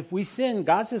 if we sin,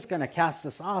 God's just going to cast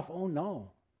us off. Oh,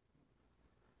 no.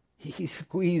 He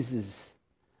squeezes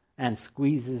and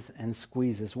squeezes and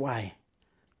squeezes. Why?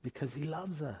 Because he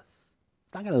loves us.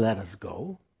 He's not going to let us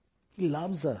go. He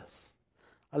loves us.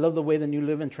 I love the way the New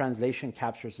Living Translation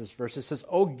captures this verse. It says,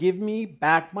 oh, give me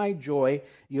back my joy.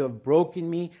 You have broken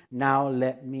me. Now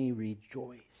let me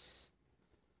rejoice.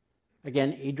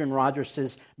 Again, Adrian Rogers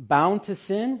says, bound to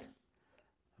sin,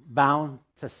 bound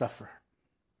to suffer.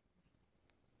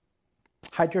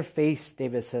 Hide your face,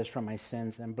 David says, from my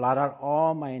sins and blot out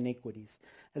all my iniquities.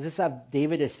 As this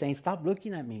David is saying, stop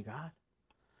looking at me, God.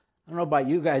 I don't know about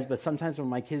you guys, but sometimes when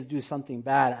my kids do something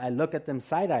bad, I look at them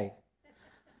side-eyed.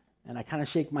 And I kind of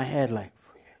shake my head like,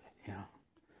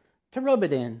 to rub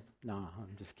it in. No,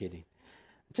 I'm just kidding.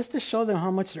 Just to show them how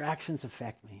much their actions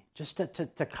affect me. Just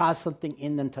to cause something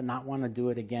in them to not want to do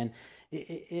it again.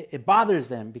 It bothers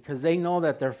them because they know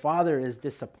that their father is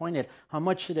disappointed. How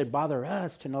much should it bother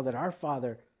us to know that our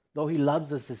Father, though he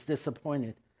loves us, is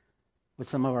disappointed with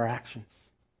some of our actions?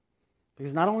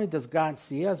 Because not only does God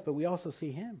see us, but we also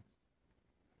see him.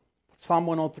 Psalm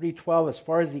 103:12, as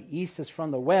far as the east is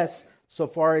from the west, so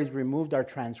far he's removed our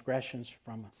transgressions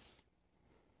from us.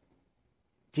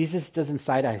 Jesus doesn't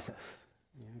side-eyes us.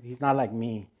 He's not like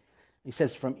me. He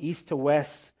says, from east to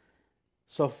west,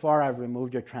 so far I've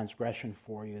removed your transgression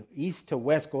for you. East to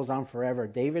west goes on forever.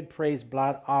 David prays,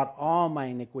 blot out all my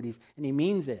iniquities. And he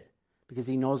means it because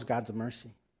he knows God's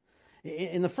mercy.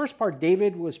 In the first part,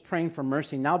 David was praying for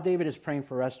mercy. Now David is praying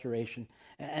for restoration.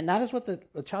 And that is what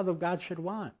the child of God should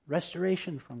want.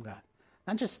 Restoration from God.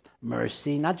 Not just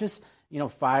mercy, not just,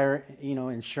 fire,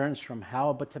 insurance from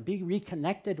hell, but to be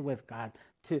reconnected with God,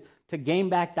 to gain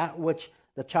back that which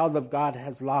the child of God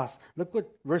has lost. Look what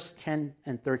verse 10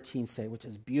 and 13 say, which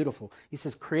is beautiful. He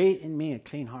says, create in me a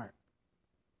clean heart.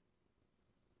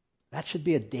 That should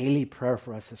be a daily prayer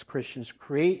for us as Christians.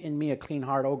 Create in me a clean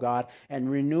heart, O God,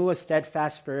 and renew a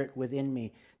steadfast spirit within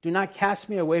me. Do not cast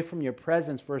me away from your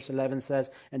presence, verse 11 says,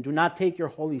 and do not take your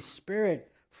Holy Spirit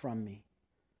from me.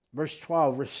 Verse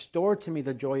 12, restore to me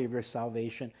the joy of your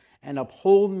salvation and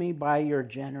uphold me by your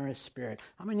generous spirit.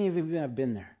 How many of you have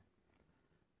been there?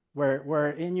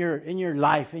 Where in your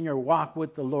life, in your walk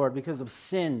with the Lord, because of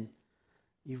sin,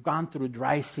 you've gone through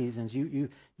dry seasons. You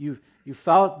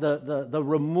felt the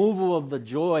removal of the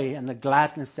joy and the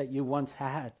gladness that you once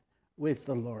had with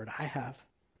the Lord. I have.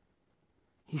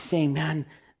 He's saying, man,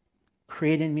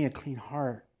 create in me a clean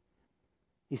heart.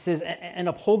 He says, and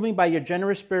uphold me by your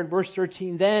generous spirit. Verse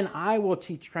 13, then I will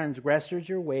teach transgressors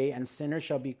your way, and sinners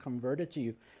shall be converted to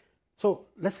you. So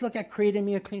let's look at create in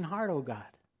me a clean heart, O God,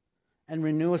 and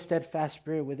renew a steadfast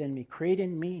spirit within me. Create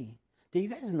in me. Do you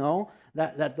guys know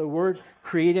that the word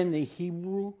create in the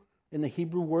Hebrew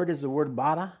word is the word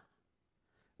bara,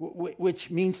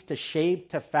 which means to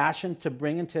shape, to fashion, to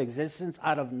bring into existence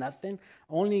out of nothing?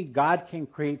 Only God can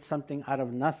create something out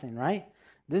of nothing, right?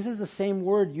 This is the same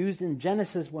word used in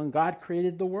Genesis when God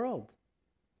created the world.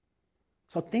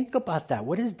 So think about that.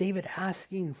 What is David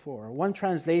asking for? One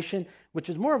translation, which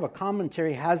is more of a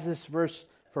commentary, has this verse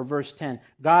for verse 10.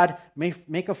 God,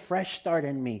 make a fresh start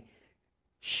in me.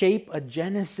 Shape a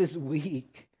Genesis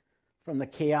week from the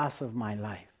chaos of my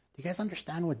life. Do you guys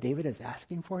understand what David is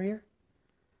asking for here?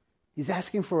 He's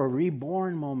asking for a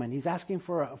reborn moment. He's asking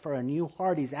for a new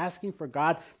heart. He's asking for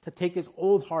God to take his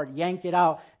old heart, yank it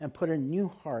out, and put a new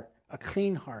heart, a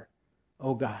clean heart,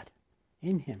 oh God,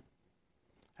 in him.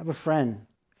 I have a friend.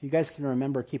 If you guys can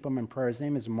remember, keep him in prayer. His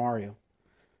name is Mario.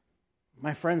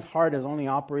 My friend's heart is only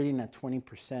operating at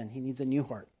 20%. He needs a new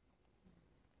heart.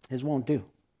 His won't do.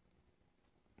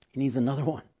 He needs another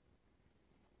one.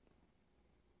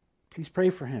 Please pray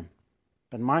for him.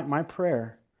 But my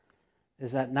prayer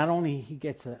is that not only he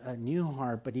gets a new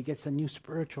heart, but he gets a new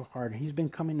spiritual heart. He's been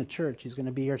coming to church. He's going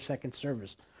to be here second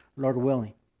service, Lord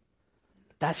willing.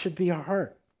 That should be our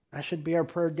heart. That should be our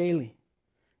prayer daily.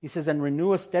 He says, and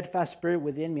renew a steadfast spirit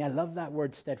within me. I love that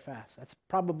word, steadfast. That's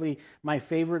probably my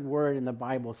favorite word in the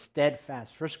Bible,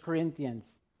 steadfast. 1 Corinthians,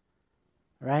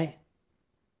 right?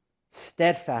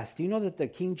 Steadfast. Do you know that the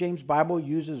King James Bible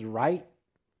uses right?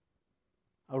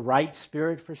 A right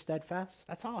spirit for steadfast?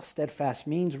 That's all steadfast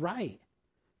means, right.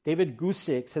 David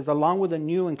Gusick says, along with a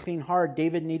new and clean heart,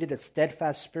 David needed a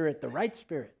steadfast spirit, the right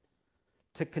spirit,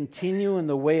 to continue in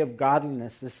the way of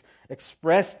godliness. This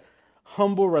expressed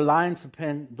humble reliance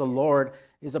upon the Lord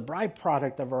is a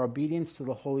byproduct of our obedience to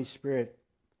the Holy Spirit,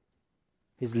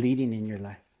 His leading in your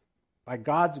life. By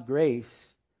God's grace,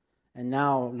 and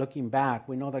now looking back,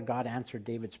 we know that God answered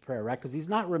David's prayer, right? Because he's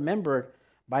not remembered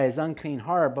by his unclean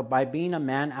heart, but by being a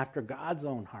man after God's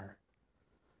own heart.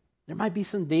 There might be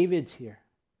some Davids here.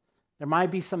 There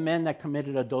might be some men that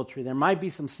committed adultery. There might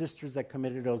be some sisters that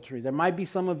committed adultery. There might be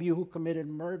some of you who committed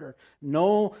murder.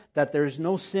 Know that there's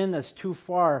no sin that's too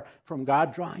far from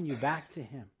God drawing you back to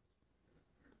Him.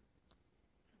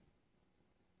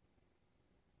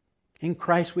 In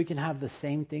Christ, we can have the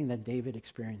same thing that David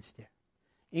experienced here.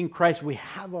 In Christ, we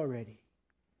have already.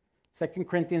 2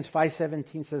 Corinthians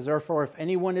 5:17 says, therefore, if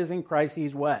anyone is in Christ,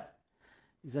 he's what?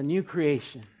 He's a new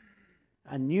creation.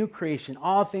 A new creation.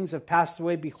 All things have passed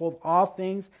away. Behold, all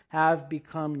things have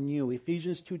become new.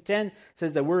 Ephesians 2:10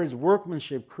 says that we're His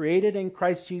workmanship, created in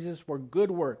Christ Jesus for good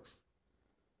works,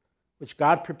 which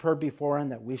God prepared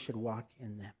beforehand that we should walk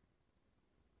in them.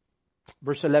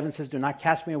 Verse 11 says, do not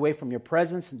cast me away from your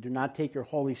presence, and do not take your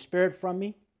Holy Spirit from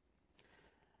me.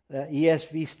 The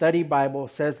ESV Study Bible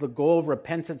says the goal of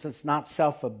repentance is not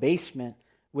self-abasement,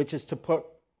 which is to put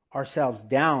ourselves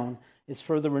down. It's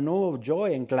for the renewal of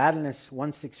joy and gladness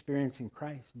once experienced in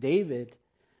Christ. David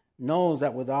knows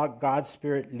that without God's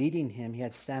Spirit leading him, he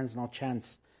stands no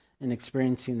chance in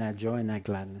experiencing that joy and that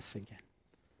gladness again.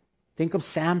 Think of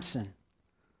Samson,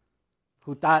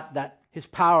 who thought that his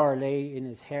power lay in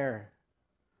his hair,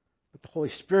 but the Holy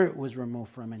Spirit was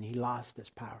removed from him and he lost his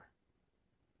power.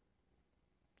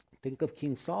 Think of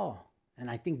King Saul. And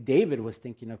I think David was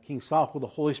thinking of King Saul, who the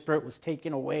Holy Spirit was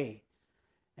taken away.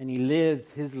 And he lived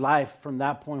his life from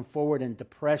that point forward in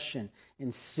depression,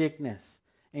 in sickness,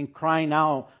 in crying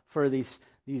out for these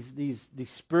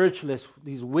spiritualists,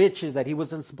 these witches that he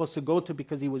wasn't supposed to go to,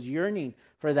 because he was yearning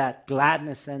for that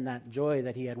gladness and that joy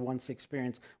that he had once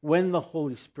experienced when the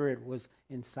Holy Spirit was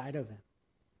inside of him.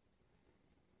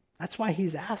 That's why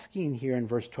he's asking here in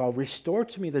verse 12, restore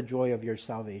to me the joy of your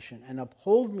salvation and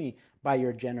uphold me by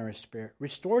your generous spirit.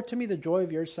 Restore to me the joy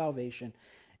of your salvation.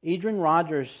 Adrian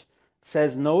Rogers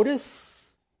says, notice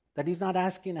that he's not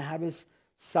asking to have his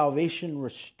salvation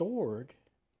restored.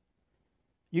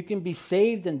 You can be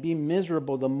saved and be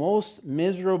miserable. The most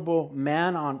miserable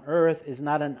man on earth is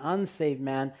not an unsaved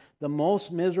man. The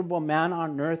most miserable man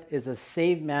on earth is a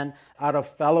saved man out of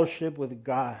fellowship with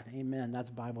God. Amen. That's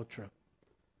Bible truth.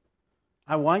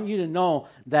 I want you to know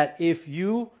that if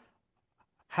you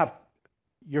have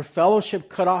your fellowship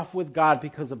cut off with God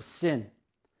because of sin,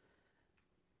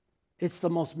 it's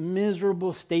the most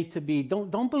miserable state to be.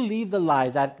 Don't believe the lie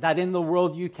that in the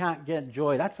world you can't get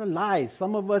joy. That's a lie.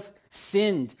 Some of us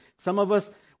sinned. Some of us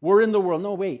were in the world.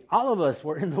 No, wait. All of us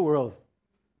were in the world.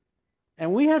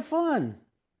 And we had fun.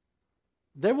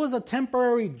 There was a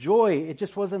temporary joy. It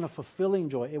just wasn't a fulfilling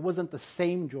joy. It wasn't the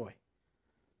same joy.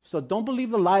 So don't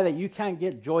believe the lie that you can't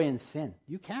get joy in sin.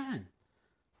 You can.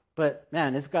 But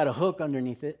man, it's got a hook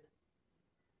underneath it.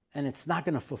 And it's not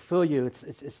going to fulfill you.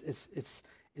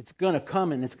 It's going to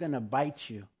come and it's going to bite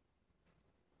you.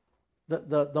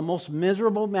 The most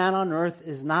miserable man on earth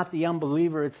is not the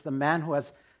unbeliever. It's the man who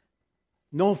has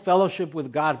no fellowship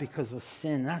with God because of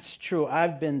sin. That's true.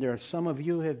 I've been there. Some of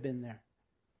you have been there.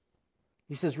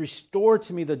 He says, restore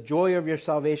to me the joy of your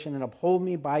salvation and uphold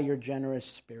me by your generous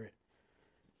spirit.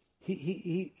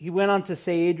 He went on to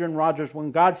say, Adrian Rogers, when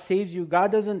God saves you,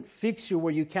 God doesn't fix you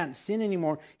where you can't sin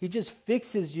anymore. He just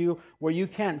fixes you where you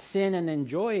can't sin and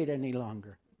enjoy it any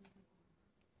longer.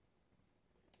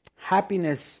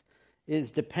 Happiness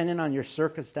is dependent on your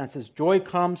circumstances. Joy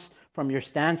comes from your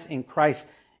stance in Christ.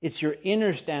 It's your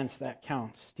inner stance that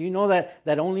counts. Do you know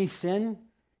that only sin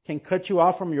can cut you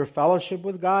off from your fellowship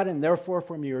with God and therefore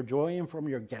from your joy and from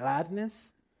your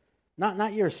gladness?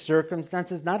 Not your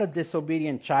circumstances, not a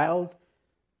disobedient child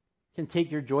can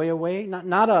take your joy away.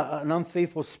 Not an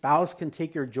unfaithful spouse can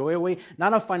take your joy away.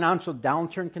 Not a financial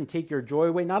downturn can take your joy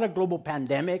away. Not a global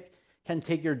pandemic can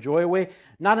take your joy away.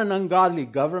 Not an ungodly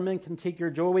government can take your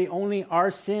joy away. Only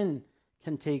our sin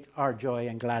can take our joy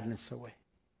and gladness away.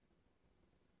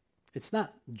 It's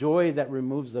not joy that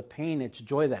removes the pain. It's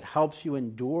joy that helps you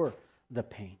endure the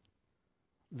pain.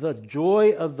 The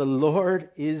joy of the Lord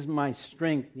is my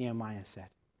strength, Nehemiah said.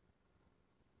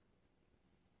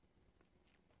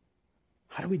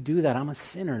 How do we do that? I'm a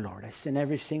sinner, Lord. I sin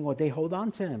every single day. Hold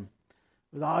on to him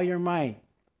with all your might.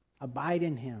 Abide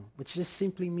in him, which just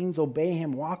simply means obey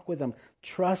him, walk with him,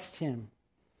 trust him.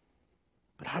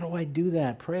 But how do I do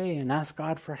that? Pray and ask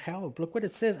God for help. Look what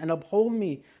it says, and uphold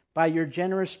me by your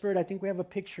generous spirit. I think we have a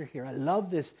picture here. I love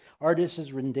this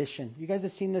artist's rendition. You guys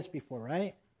have seen this before,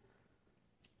 right?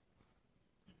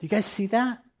 Do you guys see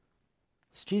that?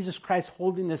 It's Jesus Christ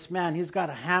holding this man. He's got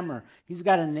a hammer. He's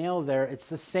got a nail there. It's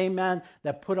the same man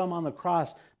that put him on the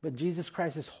cross, but Jesus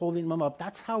Christ is holding him up.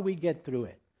 That's how we get through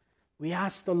it. We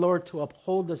ask the Lord to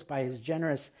uphold us by his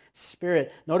generous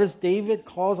spirit. Notice David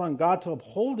calls on God to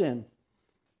uphold him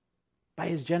by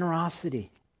his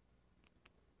generosity.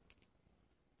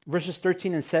 Verses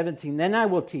 13 and 17, then I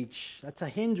will teach. That's a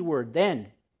hinge word,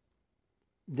 then.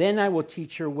 Then I will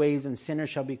teach your ways, and sinners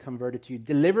shall be converted to you.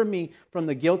 Deliver me from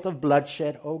the guilt of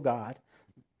bloodshed, O God,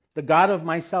 the God of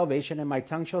my salvation, and my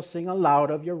tongue shall sing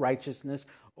aloud of your righteousness.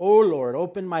 O Lord,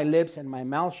 open my lips, and my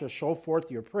mouth shall show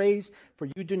forth your praise, for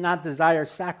you do not desire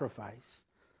sacrifice,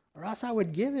 or else I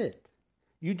would give it.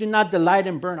 You do not delight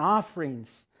in burnt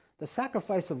offerings. The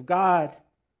sacrifice of God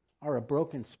are a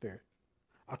broken spirit,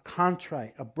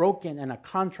 a broken and a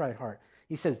contrite heart.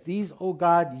 He says, these, O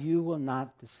God, you will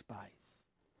not despise.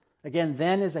 Again,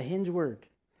 then is a hinge word.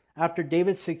 After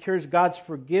David secures God's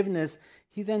forgiveness,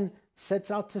 he then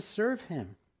sets out to serve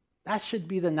him. That should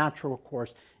be the natural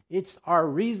course. It's our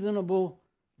reasonable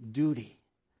duty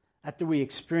after we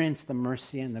experience the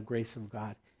mercy and the grace of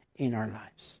God in our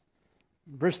lives.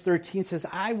 Verse 13 says,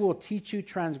 I will teach you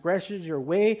transgressors your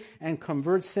way and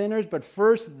convert sinners, but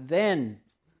first then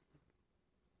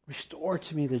restore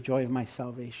to me the joy of my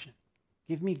salvation.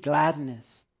 Give me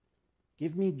gladness.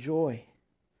 Give me joy.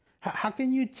 How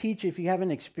can you teach if you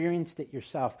haven't experienced it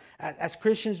yourself? As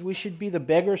Christians, we should be the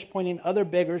beggars pointing other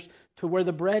beggars to where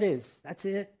the bread is. That's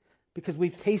it. Because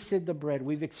we've tasted the bread.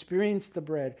 We've experienced the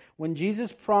bread. When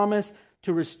Jesus promised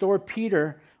to restore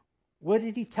Peter, what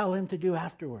did he tell him to do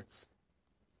afterwards?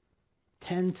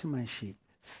 Tend to my sheep.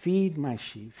 Feed my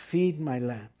sheep. Feed my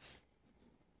lambs.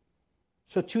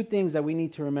 So two things that we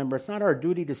need to remember. It's not our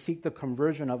duty to seek the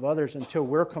conversion of others until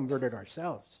we're converted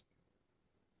ourselves.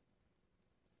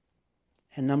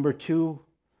 And number two,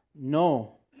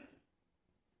 know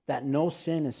that no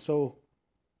sin is so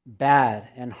bad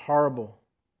and horrible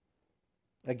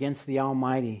against the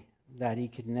Almighty that he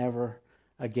could never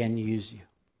again use you.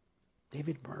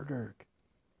 David murdered.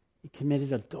 He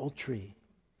committed adultery.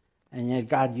 And yet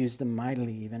God used him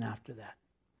mightily even after that.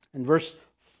 In verse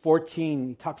 14,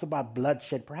 he talks about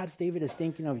bloodshed. Perhaps David is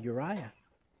thinking of Uriah.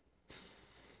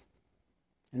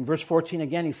 In verse 14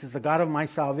 again, he says, the God of my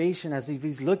salvation, as if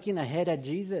he's looking ahead at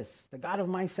Jesus. The God of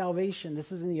my salvation.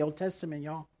 This is in the Old Testament,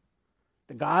 y'all.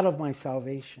 The God of my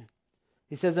salvation.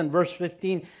 He says in verse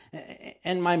 15,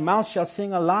 and my mouth shall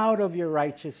sing aloud of your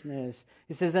righteousness.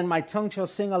 He says, and my tongue shall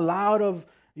sing aloud of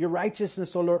your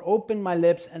righteousness, O Lord. Open my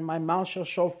lips, and my mouth shall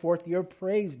show forth your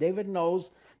praise. David knows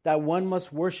that one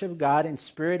must worship God in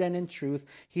spirit and in truth.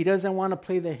 He doesn't want to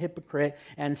play the hypocrite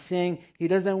and sing. He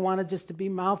doesn't want it just to be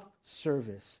mouth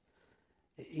service.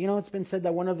 You know, it's been said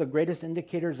that one of the greatest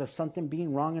indicators of something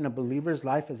being wrong in a believer's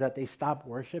life is that they stop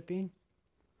worshiping.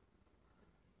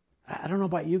 I don't know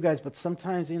about you guys, but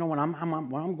sometimes, you know, when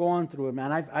I'm going through it,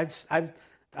 man,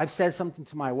 I've said something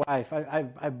to my wife.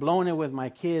 I've blown it with my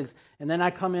kids, and then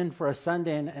I come in for a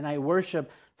Sunday and I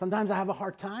worship. Sometimes I have a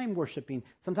hard time worshiping.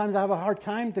 Sometimes I have a hard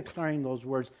time declaring those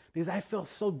words because I feel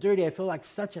so dirty. I feel like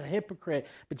such a hypocrite.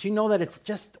 But you know that it's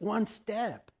just one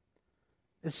step.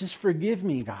 It's just forgive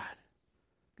me, God.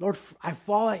 Lord, I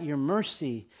fall at your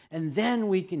mercy. And then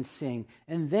we can sing.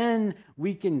 And then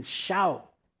we can shout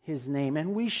his name.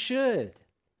 And we should.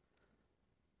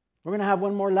 We're going to have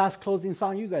one more last closing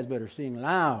song. You guys better sing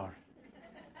loud.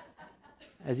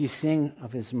 As you sing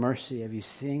of his mercy, as you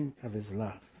sing of his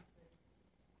love.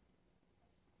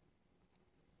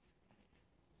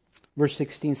 Verse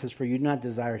 16 says, for you do not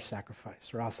desire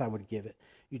sacrifice, or else I would give it.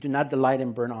 You do not delight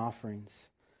in burnt offerings.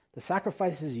 The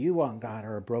sacrifices you want, God,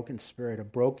 are a broken spirit, a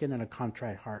broken and a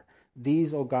contrite heart.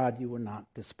 These, O God, you will not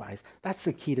despise. That's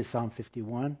the key to Psalm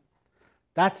 51.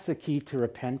 That's the key to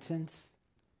repentance.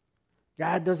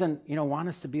 God doesn't, want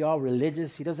us to be all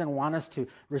religious. He doesn't want us to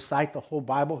recite the whole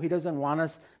Bible. He doesn't want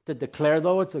us to declare,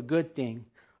 though it's a good thing,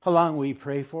 how long we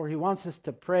pray for. He wants us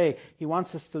to pray. He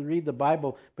wants us to read the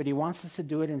Bible, but he wants us to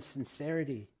do it in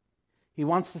sincerity. He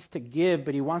wants us to give,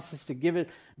 but he wants us to give it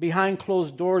behind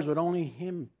closed doors with only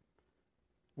him,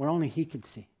 where only he can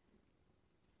see.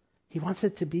 He wants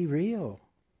it to be real.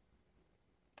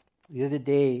 The other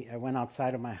day, I went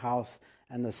outside of my house,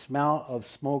 and the smell of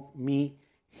smoked meat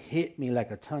hit me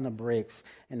like a ton of bricks.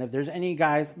 And if there's any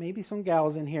guys, maybe some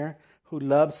gals in here who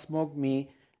love smoked meat,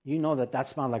 you know that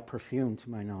smelled like perfume to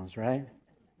my nose, right?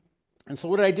 And so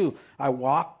what did I do? I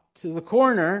walked to the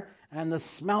corner, and the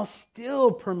smell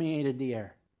still permeated the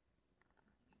air.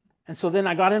 And so then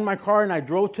I got in my car and I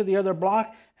drove to the other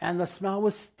block, and the smell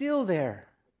was still there.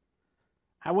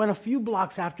 I went a few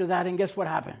blocks after that, and guess what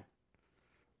happened?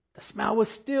 The smell was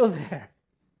still there.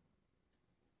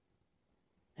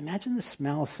 Imagine the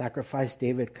smell of sacrifice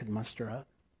David could muster up.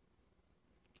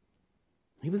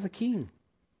 He was the king.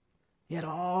 He had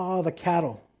all the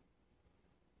cattle.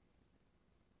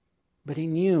 But he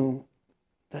knew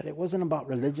that it wasn't about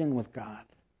religion with God.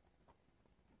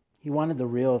 He wanted the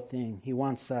real thing. He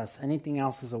wants us. Anything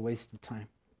else is a waste of time.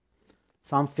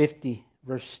 Psalm 50,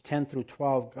 verse 10 through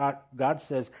 12, God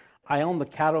says, I own the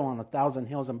cattle on 1,000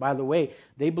 hills. And by the way,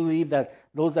 they believe that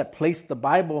those that place the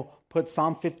Bible put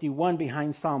Psalm 51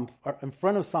 in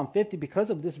front of Psalm 50 because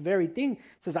of this very thing. It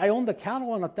says, I own the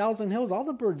cattle on 1,000 hills. All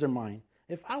the birds are mine.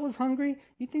 If I was hungry,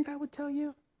 you think I would tell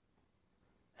you?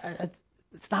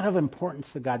 It's not of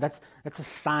importance to God. That's a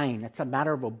sign. It's a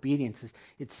matter of obedience.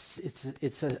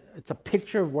 It's a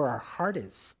picture of where our heart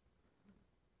is.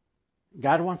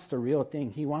 God wants the real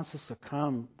thing. He wants us to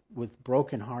come with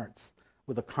broken hearts,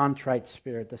 with a contrite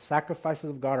spirit. The sacrifices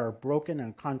of God are a broken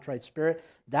and contrite spirit.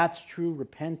 That's true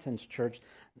repentance, church.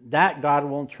 That God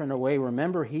won't turn away.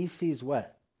 Remember, He sees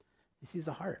what? He sees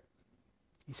the heart.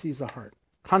 He sees the heart.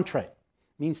 Contrite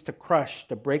means to crush,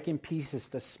 to break in pieces,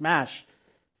 to smash,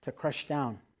 to crush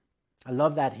down. I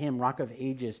love that hymn, Rock of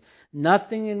Ages.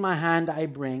 Nothing in my hand I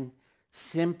bring,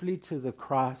 simply to the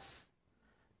cross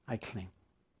I cling.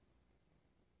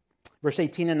 Verse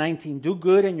 18 and 19, do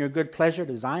good in your good pleasure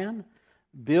to Zion.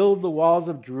 Build the walls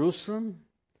of Jerusalem.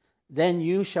 Then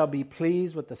you shall be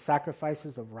pleased with the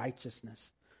sacrifices of righteousness,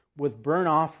 with burnt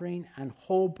offering and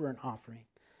whole burnt offering.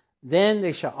 Then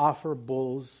they shall offer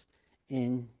bulls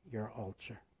in your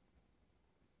altar.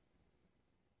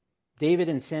 David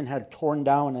in sin had torn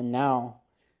down, and now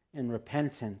in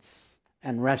repentance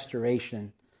and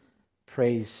restoration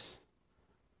prays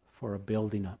for a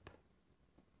building up.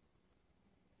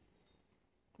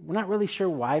 We're not really sure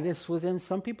why this was in.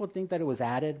 Some people think that it was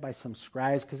added by some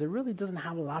scribes because it really doesn't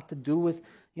have a lot to do with,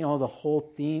 the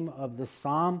whole theme of the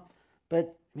psalm.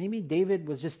 But maybe David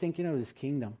was just thinking of his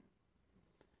kingdom.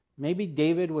 Maybe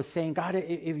David was saying, God,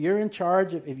 if you're in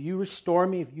charge, if you restore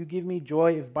me, if you give me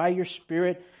joy, if by your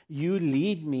Spirit you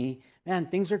lead me, man,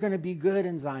 things are going to be good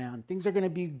in Zion. Things are going to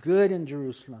be good in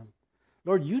Jerusalem.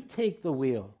 Lord, you take the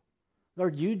wheel.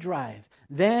 Lord, you drive.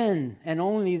 Then and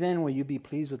only then will you be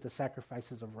pleased with the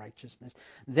sacrifices of righteousness.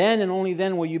 Then and only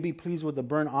then will you be pleased with the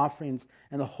burnt offerings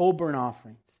and the whole burnt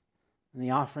offerings and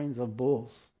the offerings of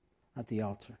bulls at the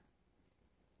altar.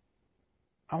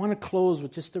 I want to close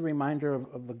with just a reminder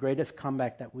of the greatest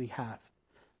comeback that we have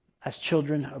as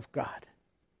children of God.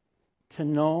 To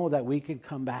know that we can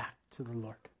come back to the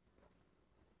Lord.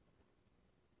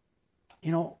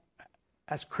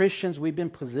 As Christians, we've been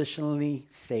positionally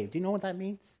saved. Do you know what that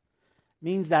means? It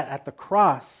means that at the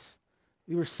cross,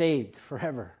 we were saved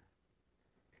forever.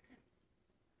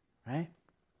 Right?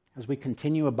 As we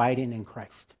continue abiding in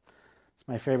Christ. It's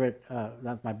my favorite,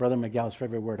 that's my brother Miguel's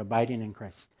favorite word, abiding in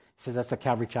Christ. He says that's a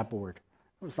Calvary Chapel word.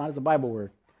 Well, it's not as a Bible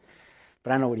word,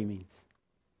 but I know what he means.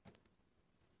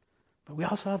 But we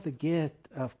also have the gift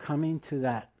of coming to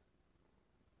that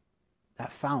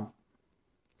fount,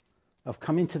 of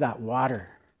coming to that water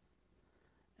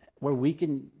where we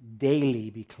can daily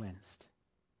be cleansed.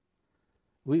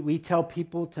 We tell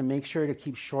people to make sure to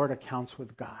keep short accounts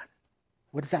with God.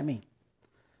 What does that mean?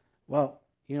 Well,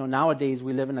 nowadays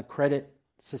we live in a credit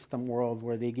system world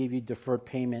where they give you deferred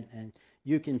payment and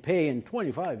you can pay in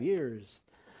 25 years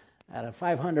at a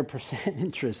 500%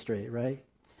 interest rate, right?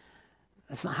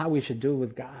 That's not how we should do it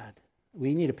with God.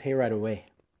 We need to pay right away.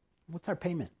 What's our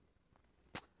payment?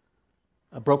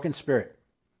 A broken spirit,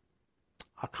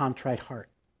 a contrite heart,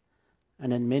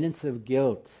 an admittance of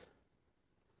guilt,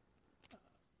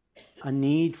 a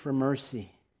need for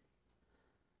mercy,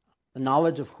 the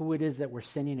knowledge of who it is that we're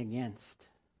sinning against,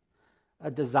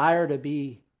 a desire to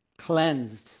be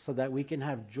cleansed so that we can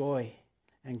have joy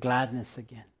and gladness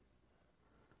again,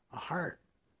 a heart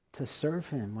to serve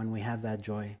Him when we have that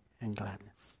joy and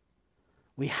gladness.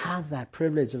 We have that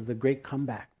privilege of the great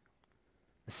comeback,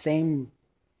 the same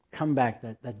comeback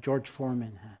that George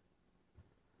Foreman had.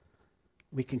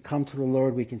 We can come to the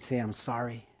Lord, we can say, I'm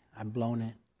sorry, I've blown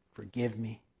it, forgive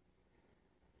me.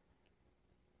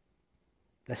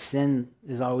 The sin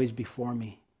is always before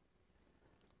me.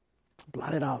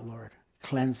 Blot it out, Lord.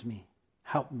 Cleanse me.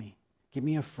 Help me. Give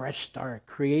me a fresh start.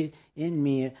 Create in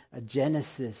me a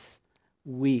Genesis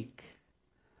week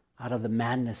out of the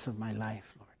madness of my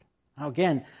life, Lord. Now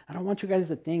again, I don't want you guys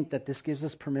to think that this gives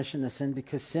us permission to sin,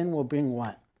 because sin will bring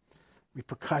what?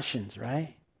 Repercussions,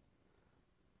 right?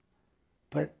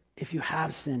 But if you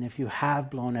have sinned, if you have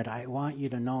blown it, I want you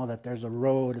to know that there's a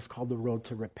road, it's called the road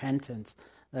to repentance,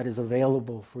 that is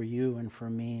available for you and for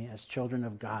me as children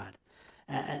of God.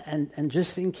 And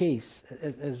just in case,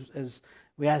 as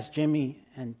we ask Jimmy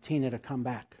and Tina to come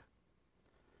back,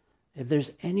 if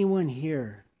there's anyone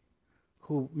here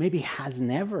who maybe has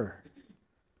never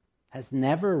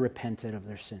repented of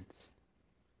their sins,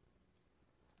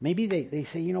 maybe they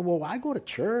say, well, I go to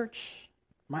church.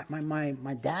 My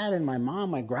dad and my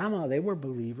mom, my grandma, they were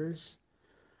believers.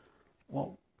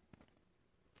 Well,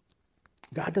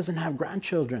 God doesn't have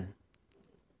grandchildren.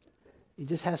 He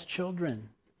just has children.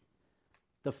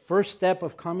 The first step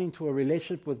of coming to a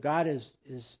relationship with God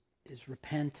is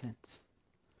repentance.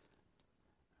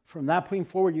 From that point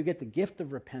forward, you get the gift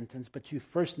of repentance, but you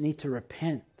first need to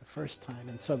repent the first time.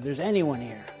 And so if there's anyone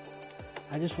here,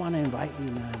 I just want to invite you,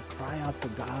 man, cry out to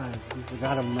God. He's the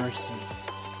God of mercy.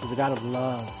 He's the God of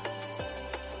love.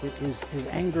 His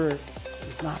anger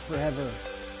is not forever.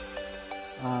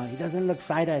 He doesn't look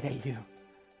side-eyed at you.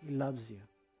 He loves you.